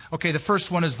Israel. Okay, the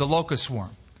first one is the locust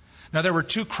swarm. Now, there were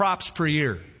 2 crops per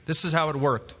year. This is how it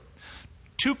worked.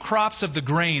 2 crops of the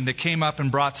grain that came up and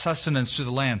brought sustenance to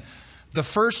the land. The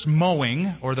first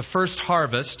mowing, or the first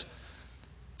harvest,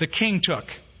 the king took.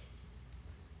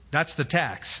 That's the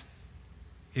tax.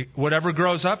 Whatever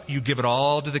grows up, you give it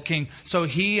all to the king. So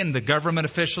he and the government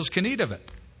officials can eat of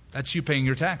it. That's you paying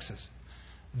your taxes.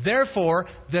 Therefore,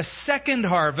 the second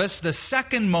harvest, the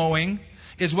second mowing,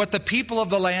 is what the people of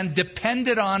the land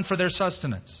depended on for their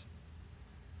sustenance.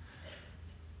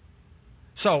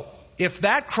 So, if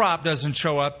that crop doesn't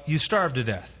show up, you starve to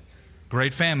death.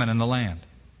 Great famine in the land.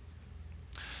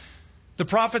 The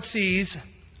prophet sees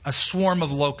a swarm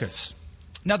of locusts.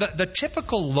 Now, the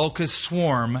typical locust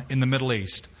swarm in the Middle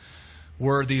East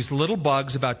were these little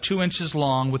bugs about 2 inches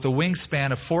long with a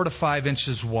wingspan of 4 to 5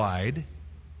 inches wide.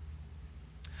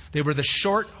 They were the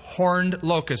short-horned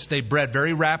locusts. They bred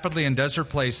very rapidly in desert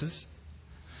places.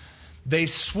 They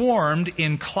swarmed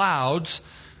in clouds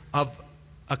of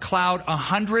a cloud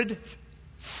 100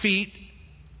 feet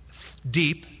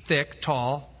deep, thick,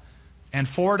 tall, and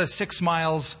 4 to 6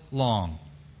 miles long.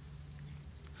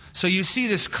 So you see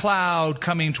this cloud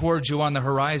coming towards you on the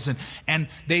horizon, and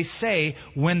they say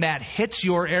when that hits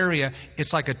your area,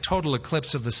 it's like a total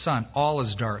eclipse of the sun. All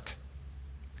is dark.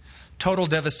 Total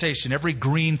devastation. Every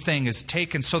green thing is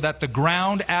taken so that the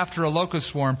ground after a locust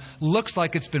swarm looks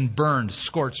like it's been burned,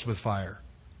 scorched with fire.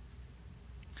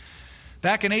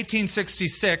 Back in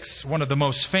 1866, one of the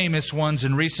most famous ones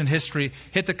in recent history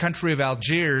hit the country of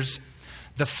Algiers.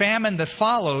 The famine that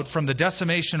followed from the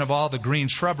decimation of all the green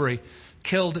shrubbery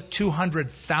killed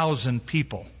 200,000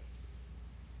 people.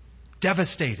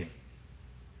 Devastating.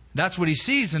 That's what he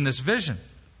sees in this vision.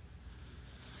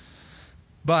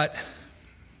 But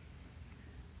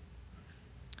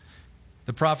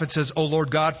the prophet says, O Lord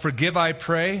God, forgive, I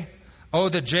pray. Oh,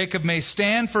 that Jacob may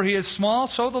stand, for he is small.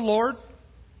 So the Lord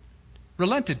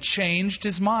relented, changed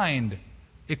his mind.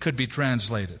 It could be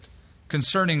translated.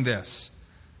 Concerning this,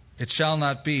 it shall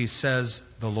not be, says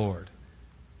the Lord.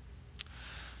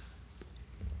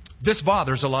 This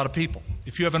bothers a lot of people.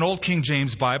 If you have an old King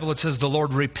James Bible, it says the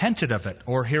Lord repented of it,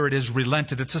 or here it is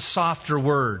relented. It's a softer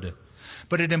word.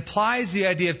 But it implies the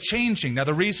idea of changing. Now,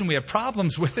 the reason we have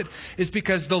problems with it is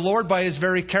because the Lord, by his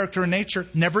very character and nature,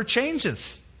 never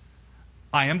changes.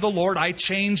 I am the Lord, I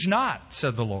change not,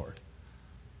 said the Lord.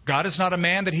 God is not a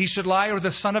man that he should lie, or the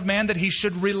son of man that he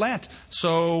should relent.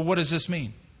 So what does this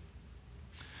mean?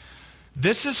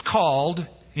 This is called,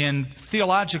 in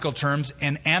theological terms,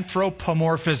 an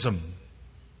anthropomorphism.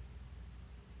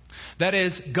 That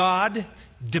is, God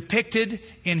depicted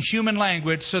in human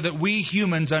language so that we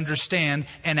humans understand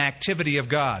an activity of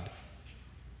God.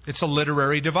 It's a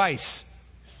literary device.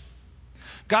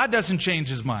 God doesn't change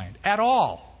his mind at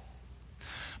all.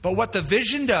 But what the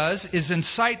vision does is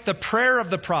incite the prayer of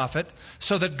the prophet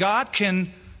so that God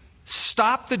can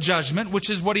stop the judgment, which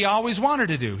is what he always wanted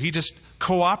to do. He just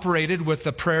cooperated with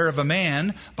the prayer of a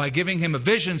man by giving him a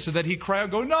vision so that he'd cry out,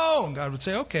 go, no! And God would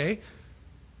say, okay.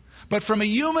 But from a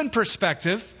human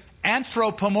perspective,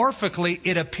 anthropomorphically,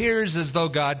 it appears as though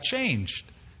God changed.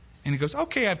 And he goes,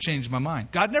 okay, I've changed my mind.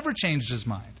 God never changed his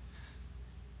mind.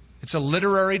 It's a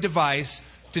literary device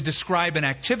to describe an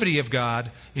activity of God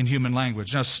in human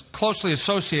language. Now, closely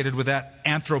associated with that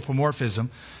anthropomorphism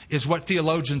is what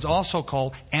theologians also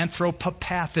call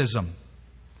anthropopathism.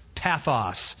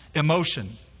 Pathos, emotion.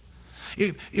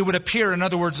 It would appear, in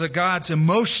other words, that God's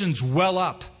emotions well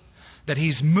up, that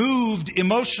he's moved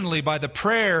emotionally by the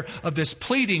prayer of this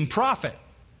pleading prophet,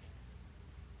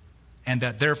 and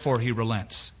that therefore he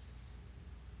relents.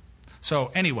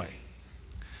 So anyway,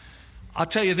 I'll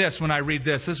tell you this when I read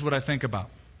this. This is what I think about.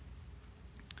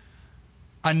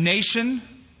 A nation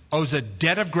owes a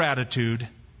debt of gratitude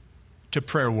to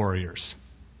prayer warriors.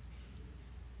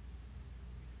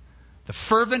 The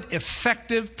fervent,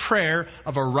 effective prayer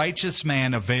of a righteous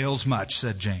man avails much,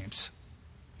 said James.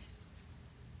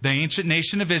 The ancient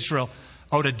nation of Israel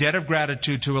owed a debt of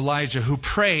gratitude to Elijah, who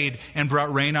prayed and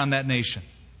brought rain on that nation.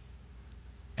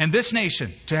 And this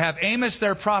nation, to have Amos,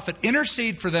 their prophet,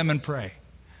 intercede for them and pray.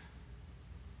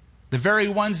 The very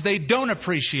ones they don't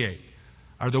appreciate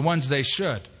are the ones they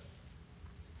should.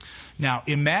 Now,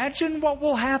 imagine what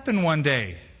will happen one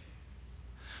day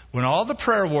when all the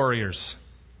prayer warriors,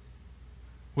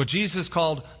 what Jesus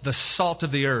called the salt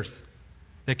of the earth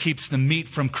that keeps the meat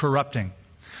from corrupting,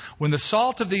 when the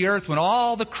salt of the earth, when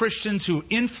all the Christians who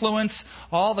influence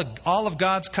all of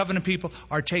God's covenant people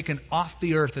are taken off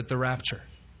the earth at the rapture,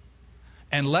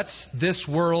 and lets this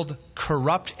world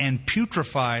corrupt and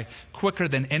putrefy quicker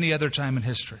than any other time in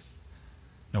history.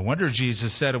 No wonder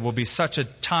Jesus said it will be such a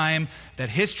time that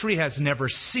history has never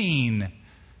seen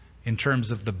in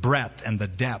terms of the breadth and the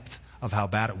depth of how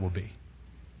bad it will be.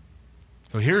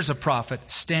 So here's a prophet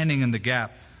standing in the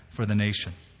gap for the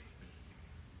nation.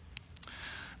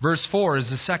 Verse 4 is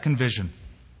the second vision.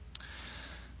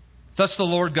 Thus the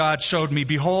Lord God showed me,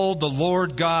 behold, the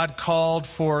Lord God called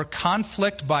for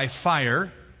conflict by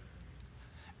fire,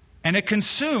 and it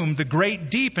consumed the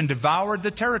great deep and devoured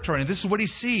the territory. And this is what he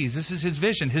sees. This is his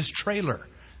vision, his trailer,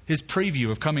 his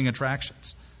preview of coming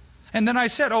attractions. And then I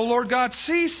said, O Lord God,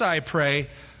 cease, I pray.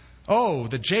 Oh,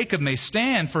 that Jacob may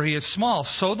stand, for he is small.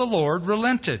 So the Lord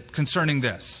relented concerning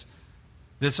this.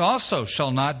 This also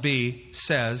shall not be,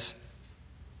 says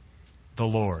the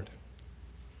Lord.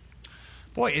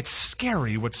 Boy, it's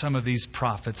scary what some of these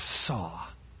prophets saw.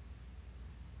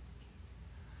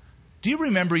 Do you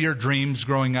remember your dreams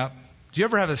growing up? Do you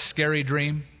ever have a scary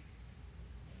dream?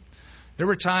 There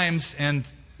were times,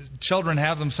 and children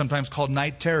have them sometimes, called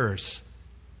night terrors.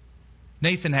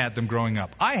 Nathan had them growing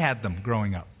up. I had them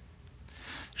growing up.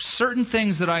 Certain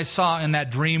things that I saw in that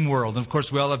dream world, and of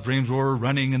course we all have dreams where we're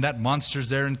running and that monster's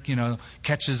there and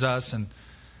catches us,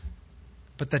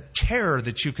 but the terror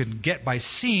that you can get by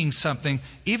seeing something,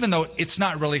 even though it's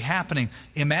not really happening.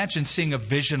 Imagine seeing a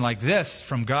vision like this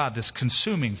from God, this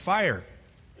consuming fire.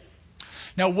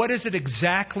 Now, what is it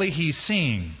exactly he's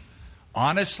seeing?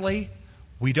 Honestly,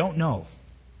 we don't know.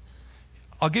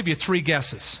 I'll give you 3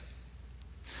 guesses.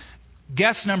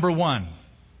 Guess number 1.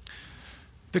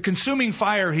 The consuming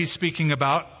fire he's speaking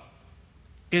about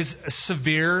is a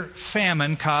severe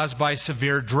famine caused by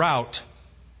severe drought.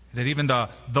 That even the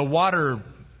water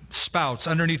spouts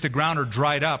underneath the ground are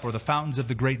dried up, or the fountains of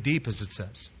the great deep, as it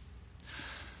says.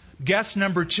 Guess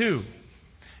number 2.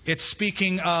 It's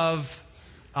speaking of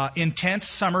intense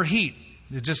summer heat.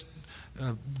 It just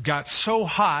got so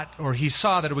hot, or he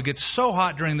saw that it would get so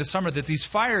hot during the summer that these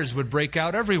fires would break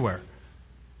out everywhere.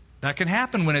 That can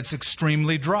happen when it's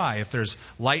extremely dry. If there's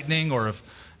lightning, or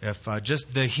if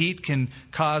just the heat can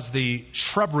cause the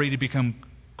shrubbery to become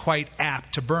quite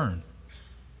apt to burn.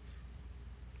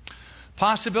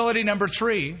 Possibility number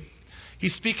 3,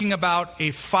 he's speaking about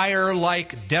a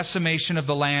fire-like decimation of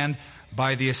the land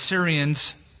by the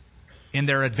Assyrians in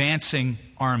their advancing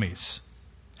armies.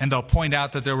 And they'll point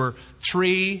out that there were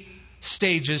 3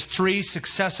 stages, 3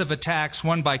 successive attacks,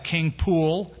 one by King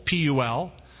Pul,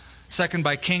 P-U-L, second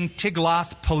by King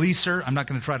Tiglath-Pileser, I'm not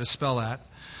going to try to spell that,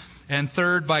 and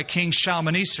third by King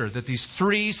Shalmaneser, that these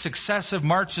 3 successive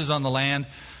marches on the land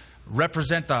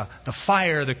represent the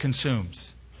fire that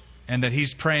consumes. And that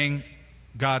he's praying,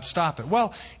 God, stop it.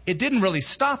 Well, it didn't really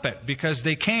stop it, because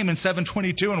they came in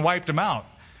 722 and wiped them out.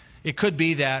 It could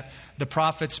be that the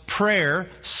prophet's prayer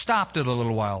stopped it a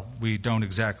little while. We don't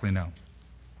exactly know.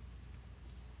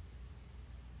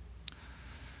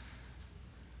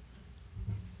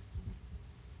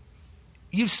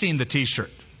 You've seen the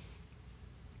T-shirt.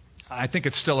 I think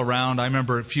it's still around. I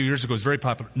remember a few years ago it was very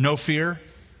popular. No fear,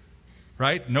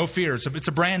 right? No fear. It's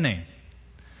a brand name.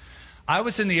 I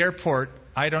was in the airport,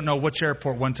 I don't know which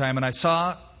airport, one time, and I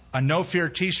saw a No Fear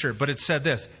T-shirt, but it said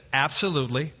this: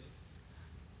 absolutely,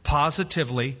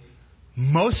 positively,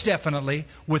 most definitely,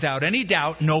 without any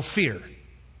doubt, no fear.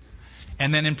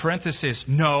 And then in parentheses,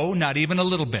 no, not even a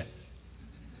little bit.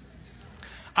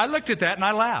 I looked at that and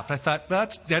I laughed. I thought, well,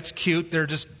 that's cute. They're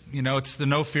just, it's the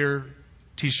No Fear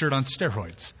T-shirt on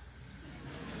steroids.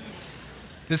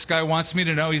 This guy wants me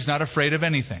to know he's not afraid of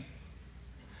anything.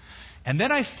 And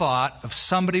then I thought of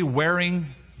somebody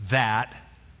wearing that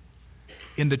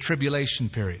in the tribulation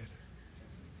period.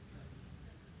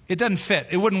 It doesn't fit.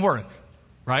 It wouldn't work,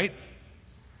 right?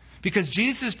 Because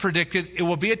Jesus predicted it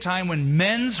will be a time when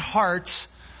men's hearts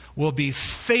will be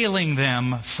failing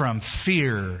them from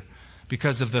fear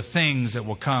because of the things that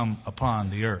will come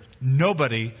upon the earth.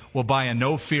 Nobody will buy a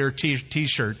no fear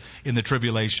t-shirt in the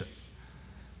tribulation.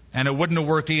 And it wouldn't have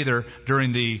worked either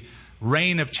during the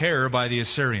reign of terror by the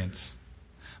Assyrians.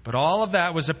 But all of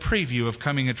that was a preview of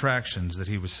coming attractions that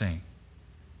he was seeing.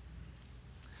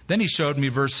 Then he showed me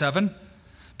verse 7.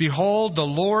 Behold, the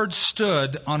Lord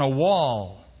stood on a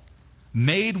wall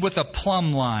made with a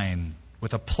plumb line.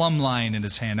 with a plumb line in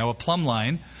his hand. Now, a plumb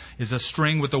line is a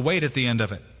string with a weight at the end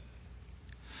of it.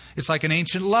 It's like an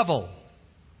ancient level.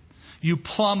 You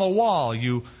plumb a wall.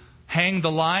 You hang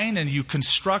the line and you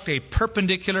construct a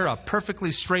perpendicular, a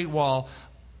perfectly straight wall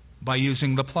by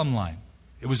using the plumb line.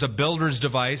 It was a builder's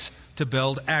device to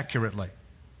build accurately.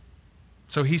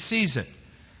 So he sees it,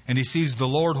 and he sees the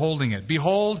Lord holding it.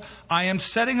 Behold, I am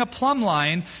setting a plumb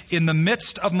line in the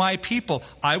midst of my people.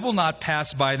 I will not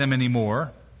pass by them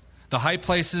anymore. The high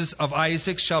places of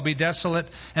Isaac shall be desolate,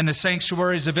 and the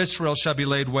sanctuaries of Israel shall be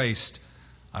laid waste.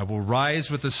 I will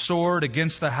rise with the sword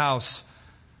against the house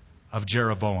of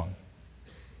Jeroboam.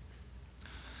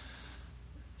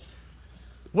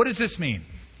 What does this mean?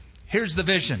 Here's the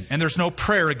vision, and there's no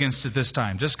prayer against it this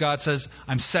time. Just God says,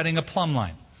 I'm setting a plumb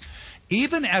line.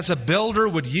 Even as a builder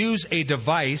would use a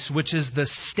device which is the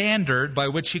standard by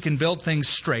which he can build things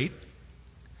straight,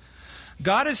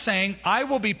 God is saying, I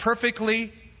will be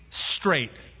perfectly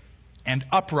straight and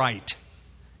upright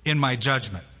in my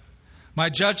judgment. My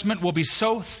judgment will be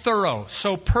so thorough,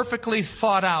 so perfectly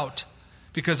thought out,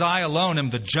 because I alone am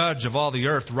the judge of all the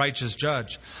earth, righteous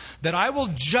judge, that I will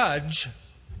judge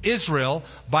Israel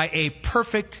by a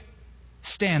perfect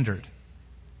standard.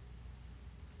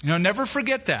 Never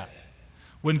forget that.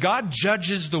 When God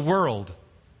judges the world,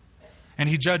 and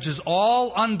He judges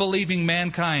all unbelieving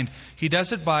mankind, He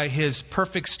does it by His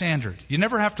perfect standard. You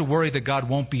never have to worry that God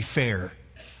won't be fair.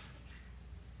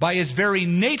 By His very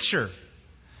nature,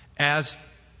 as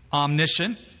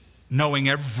omniscient, knowing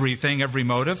everything, every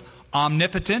motive,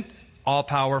 omnipotent,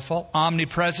 all-powerful,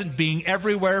 omnipresent, being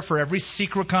everywhere for every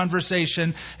secret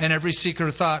conversation and every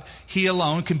secret thought, He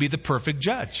alone can be the perfect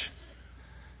judge.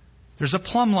 There's a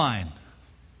plumb line.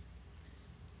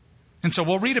 And so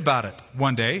we'll read about it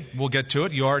one day. We'll get to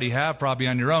it. You already have, probably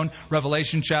on your own.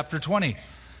 Revelation chapter 20.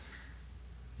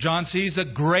 John sees a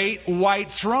great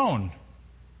white throne.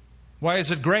 Why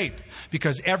is it great?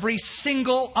 Because every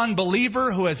single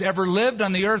unbeliever who has ever lived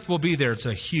on the earth will be there. It's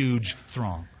a huge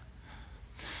throne.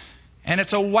 And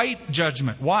it's a white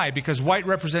judgment. Why? Because white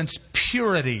represents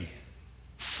purity,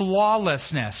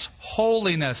 flawlessness,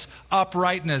 holiness,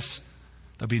 uprightness.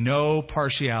 There'll be no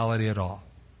partiality at all.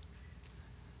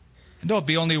 And there'll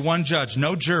be only one judge,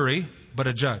 no jury, but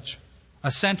a judge. A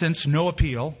sentence, no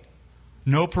appeal,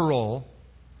 no parole,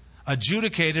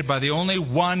 adjudicated by the only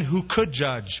one who could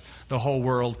judge the whole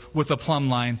world with a plumb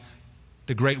line,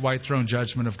 the great white throne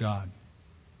judgment of God.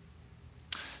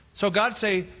 So God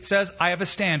says, I have a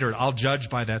standard. I'll judge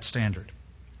by that standard.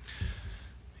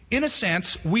 In a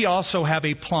sense, we also have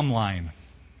a plumb line.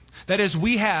 That is,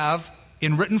 we have,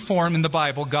 in written form in the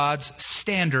Bible, God's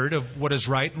standard of what is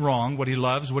right and wrong, what He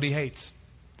loves, what He hates.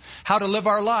 How to live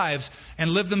our lives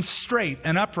and live them straight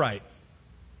and upright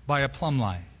by a plumb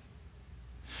line.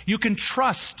 You can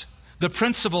trust the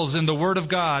principles in the Word of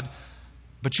God,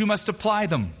 but you must apply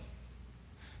them.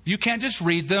 You can't just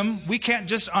read them. We can't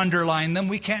just underline them.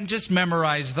 We can't just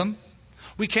memorize them.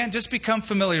 We can't just become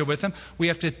familiar with them. We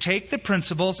have to take the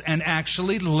principles and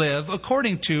actually live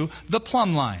according to the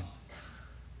plumb line.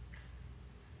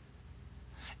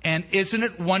 And isn't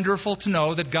it wonderful to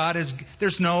know that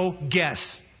there's no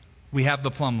guess. We have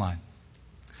the plumb line.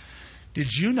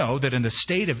 Did you know that in the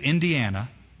state of Indiana,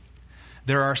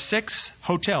 there are 6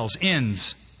 hotels,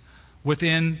 inns,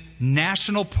 within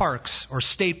national parks or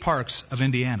state parks of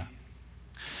Indiana?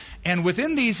 And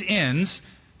within these inns,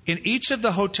 in each of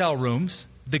the hotel rooms,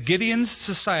 the Gideon's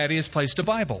Society has placed a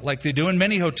Bible, like they do in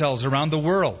many hotels around the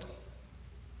world.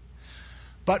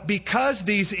 But because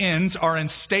these inns are in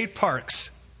state parks,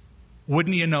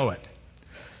 wouldn't you know it,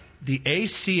 the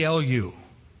ACLU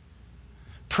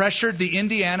pressured the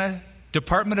Indiana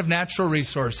Department of Natural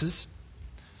Resources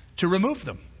to remove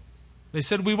them. They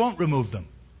said, we won't remove them.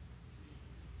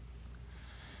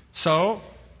 So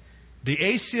the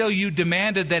ACLU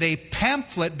demanded that a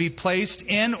pamphlet be placed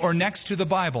in or next to the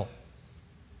Bible.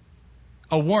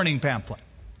 A warning pamphlet.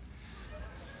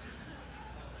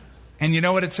 And you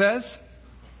know what it says?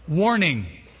 Warning.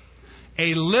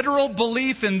 A literal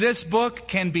belief in this book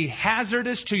can be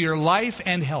hazardous to your life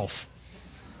and health.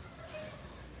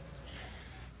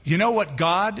 You know what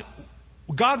God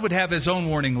would have His own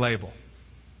warning label.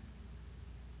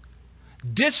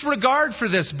 Disregard for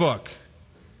this book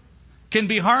can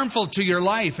be harmful to your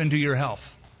life and to your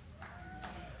health.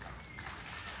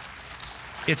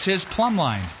 It's His plumb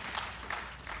line.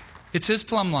 It's His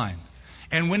plumb line.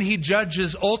 And when He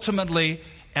judges ultimately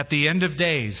at the end of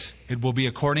days, it will be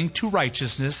according to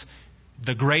righteousness,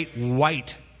 the great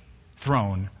white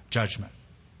throne judgment.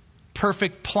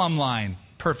 Perfect plumb line,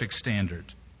 perfect standard.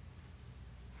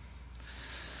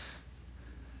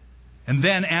 And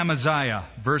then Amaziah,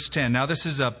 verse 10. Now this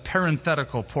is a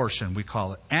parenthetical portion, we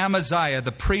call it. Amaziah,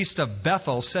 the priest of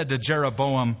Bethel, said to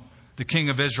Jeroboam, the king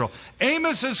of Israel,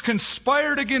 Amos has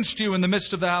conspired against you in the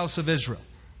midst of the house of Israel.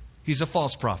 He's a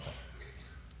false prophet.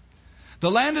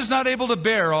 The land is not able to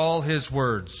bear all his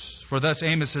words. For thus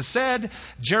Amos has said,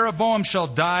 Jeroboam shall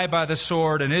die by the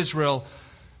sword, and Israel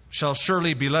shall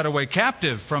surely be led away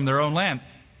captive from their own land.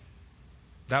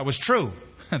 That was true.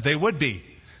 They would be.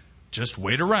 Just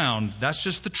wait around. That's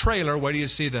just the trailer. Wait till you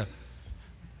see the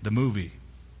movie.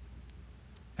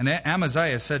 And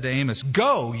Amaziah said to Amos,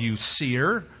 Go, you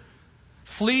seer.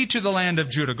 Flee to the land of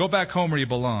Judah. Go back home where you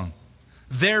belong.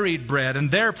 There eat bread and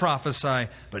there prophesy,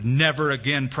 but never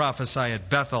again prophesy at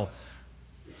Bethel,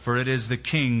 for it is the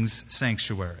king's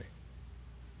sanctuary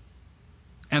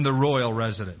and the royal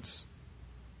residence.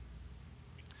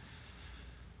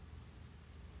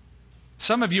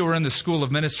 Some of you are in the school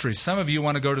of ministry. Some of you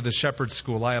want to go to the shepherd's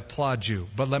school. I applaud you,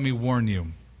 but let me warn you.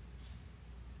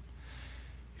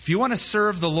 If you want to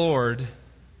serve the Lord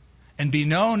and be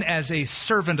known as a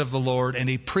servant of the Lord and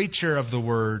a preacher of the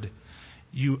word,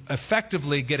 you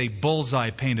effectively get a bullseye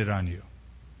painted on you.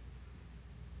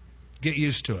 Get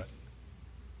used to it.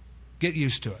 Get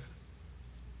used to it.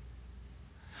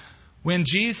 When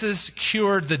Jesus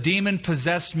cured the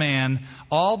demon-possessed man,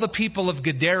 all the people of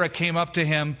Gadara came up to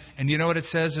him, and you know what it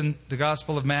says in the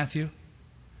Gospel of Matthew?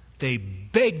 They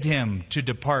begged him to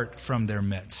depart from their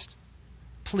midst.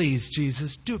 Please,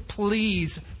 Jesus,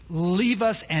 please leave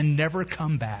us and never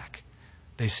come back,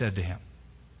 they said to him.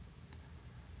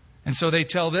 And so they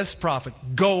tell this prophet,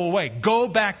 go away, go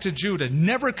back to Judah,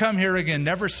 never come here again,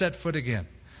 never set foot again.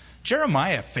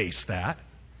 Jeremiah faced that.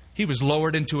 He was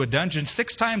lowered into a dungeon.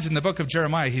 6 times in the book of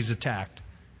Jeremiah he's attacked.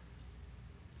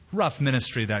 Rough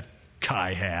ministry that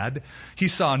guy had. He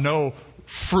saw no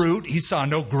fruit. He saw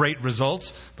no great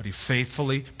results. But he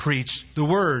faithfully preached the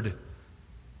word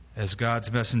as God's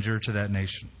messenger to that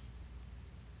nation.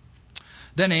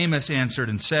 Then Amos answered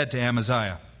and said to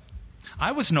Amaziah,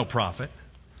 I was no prophet,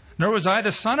 nor was I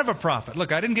the son of a prophet.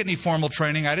 Look, I didn't get any formal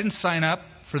training. I didn't sign up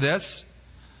for this.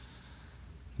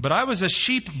 But I was a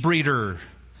sheep breeder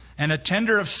and a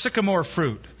tender of sycamore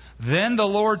fruit. Then the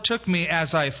Lord took me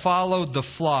as I followed the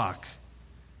flock.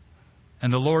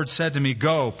 And the Lord said to me,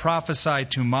 Go, prophesy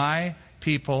to my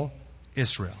people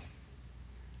Israel.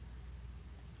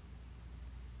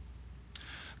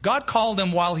 God called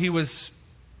him while he was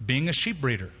being a sheep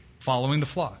breeder, following the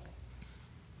flock.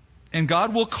 And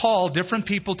God will call different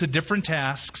people to different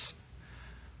tasks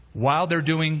while they're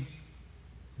doing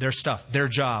their stuff, their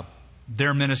job,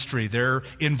 their ministry, their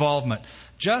involvement.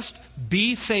 Just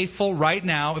be faithful right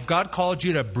now. If God called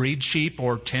you to breed sheep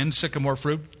or tend sycamore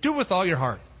fruit, do it with all your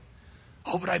heart.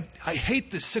 Oh, but I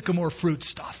hate this sycamore fruit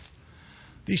stuff.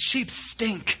 These sheep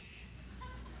stink.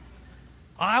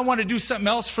 I want to do something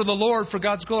else for the Lord, for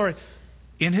God's glory.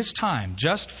 In His time,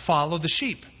 just follow the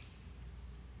sheep.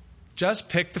 Just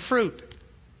pick the fruit.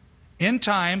 In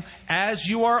time, as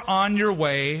you are on your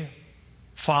way,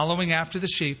 following after the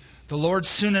sheep, the Lord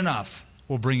soon enough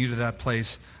will bring you to that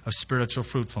place of spiritual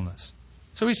fruitfulness.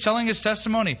 So He's telling His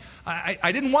testimony.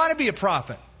 I didn't want to be a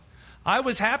prophet. I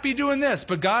was happy doing this,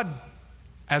 but God,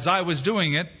 as I was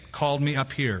doing it, called me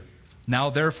up here. Now,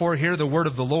 therefore, hear the word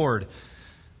of the Lord.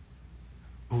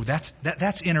 Ooh,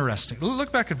 that's interesting.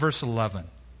 Look back at verse 11.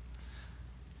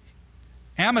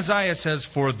 Amaziah says,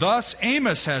 For thus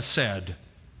Amos has said.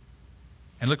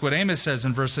 And look what Amos says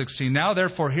in verse 16. Now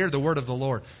therefore hear the word of the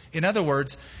Lord. In other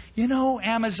words, you know,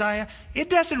 Amaziah,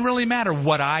 it doesn't really matter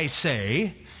what I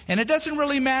say, and it doesn't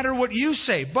really matter what you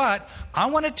say, but I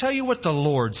want to tell you what the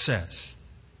Lord says.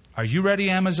 Are you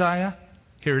ready, Amaziah?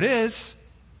 Here it is.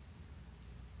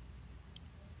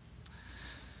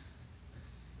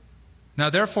 Now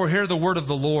therefore hear the word of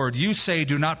the Lord. You say,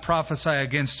 do not prophesy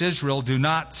against Israel. Do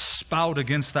not spout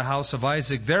against the house of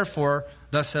Isaac. Therefore,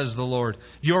 thus says the Lord,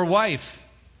 your wife,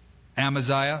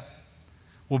 Amaziah,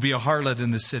 will be a harlot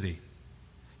in the city.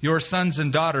 Your sons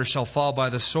and daughters shall fall by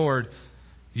the sword.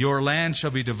 Your land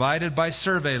shall be divided by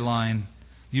survey line.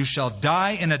 You shall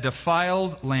die in a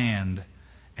defiled land,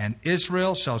 and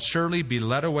Israel shall surely be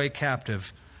led away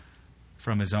captive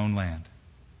from his own land.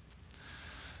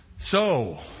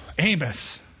 So,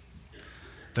 Amos,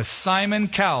 the Simon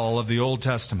Cowell of the Old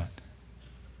Testament,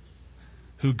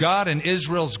 who got in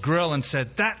Israel's grill and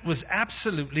said, that was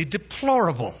absolutely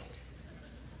deplorable,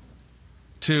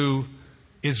 to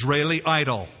Israeli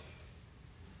idol.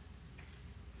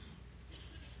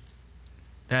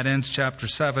 That ends chapter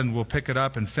 7. We'll pick it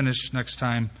up and finish next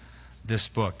time this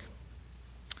book.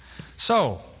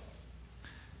 So,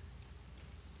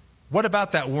 what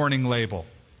about that warning label?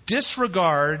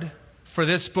 Disregard for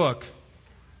this book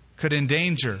could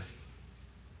endanger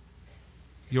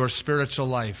your spiritual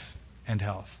life and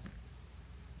health.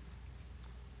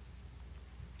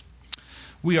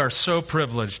 We are so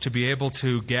privileged to be able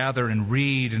to gather and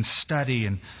read and study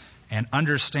and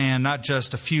understand not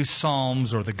just a few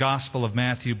Psalms or the Gospel of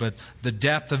Matthew, but the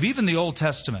depth of even the Old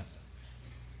Testament.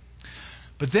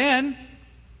 But then,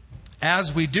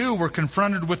 as we do, we're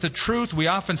confronted with the truth. We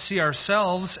often see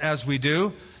ourselves as we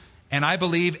do. And I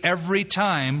believe every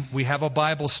time we have a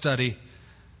Bible study,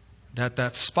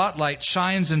 that spotlight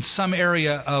shines in some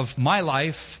area of my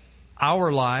life,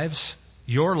 our lives,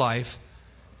 your life,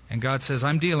 and God says,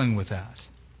 I'm dealing with that.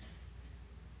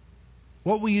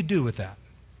 What will you do with that?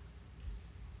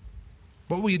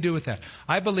 What will you do with that?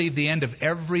 I believe the end of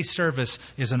every service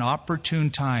is an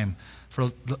opportune time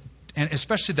for, and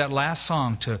especially that last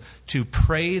song, to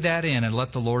pray that in and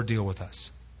let the Lord deal with us.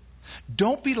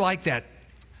 Don't be like that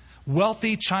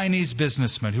wealthy Chinese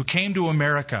businessman who came to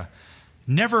America,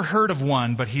 never heard of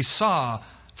one, but he saw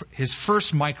his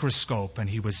first microscope and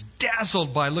he was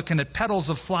dazzled by looking at petals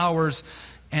of flowers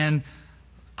and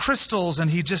crystals, and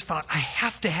he just thought, I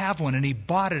have to have one, and he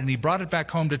bought it, and he brought it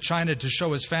back home to China to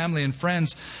show his family and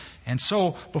friends. And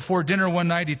so before dinner one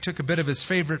night, he took a bit of his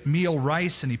favorite meal,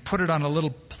 rice, and he put it on a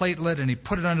little platelet, and he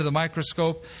put it under the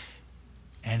microscope,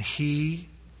 and he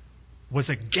was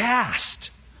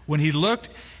aghast when he looked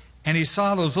and he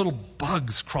saw those little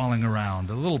bugs crawling around,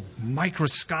 the little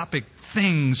microscopic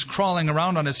things crawling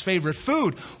around on his favorite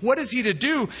food. What is he to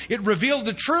do? It revealed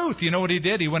the truth. You know what he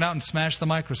did? He went out and smashed the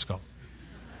microscope.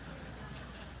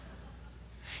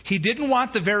 He didn't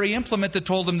want the very implement that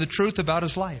told him the truth about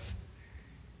his life.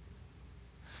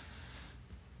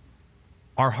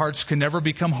 Our hearts can never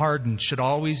become hardened, should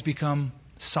always become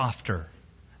softer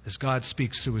as God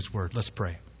speaks through His Word. Let's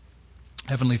pray.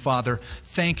 Heavenly Father,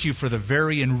 thank you for the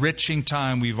very enriching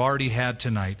time we've already had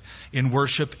tonight in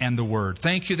worship and the Word.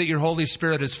 Thank you that your Holy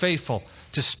Spirit is faithful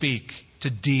to speak,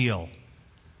 to deal,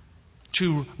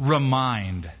 to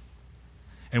remind.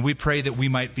 And we pray that we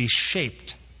might be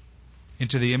shaped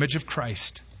into the image of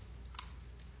Christ.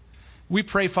 We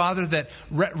pray, Father, that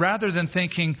rather than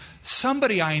thinking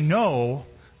somebody I know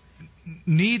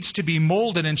needs to be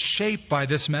molded and shaped by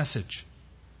this message,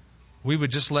 we would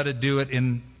just let it do it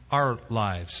in our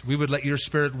lives. We would let your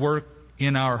Spirit work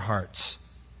in our hearts.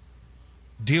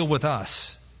 Deal with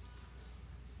us.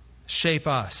 Shape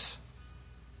us.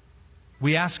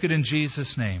 We ask it in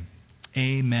Jesus' name.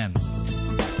 Amen.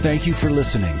 Thank you for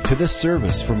listening to this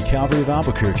service from Calvary of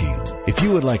Albuquerque. If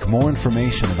you would like more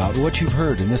information about what you've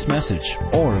heard in this message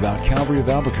or about Calvary of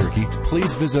Albuquerque,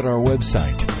 please visit our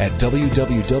website at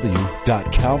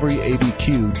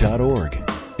www.calvaryabq.org.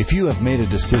 If you have made a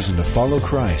decision to follow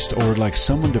Christ or would like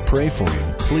someone to pray for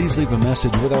you, please leave a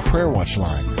message with our Prayer Watch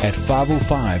line at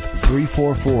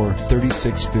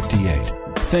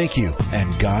 505-344-3658. Thank you,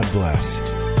 and God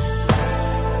bless.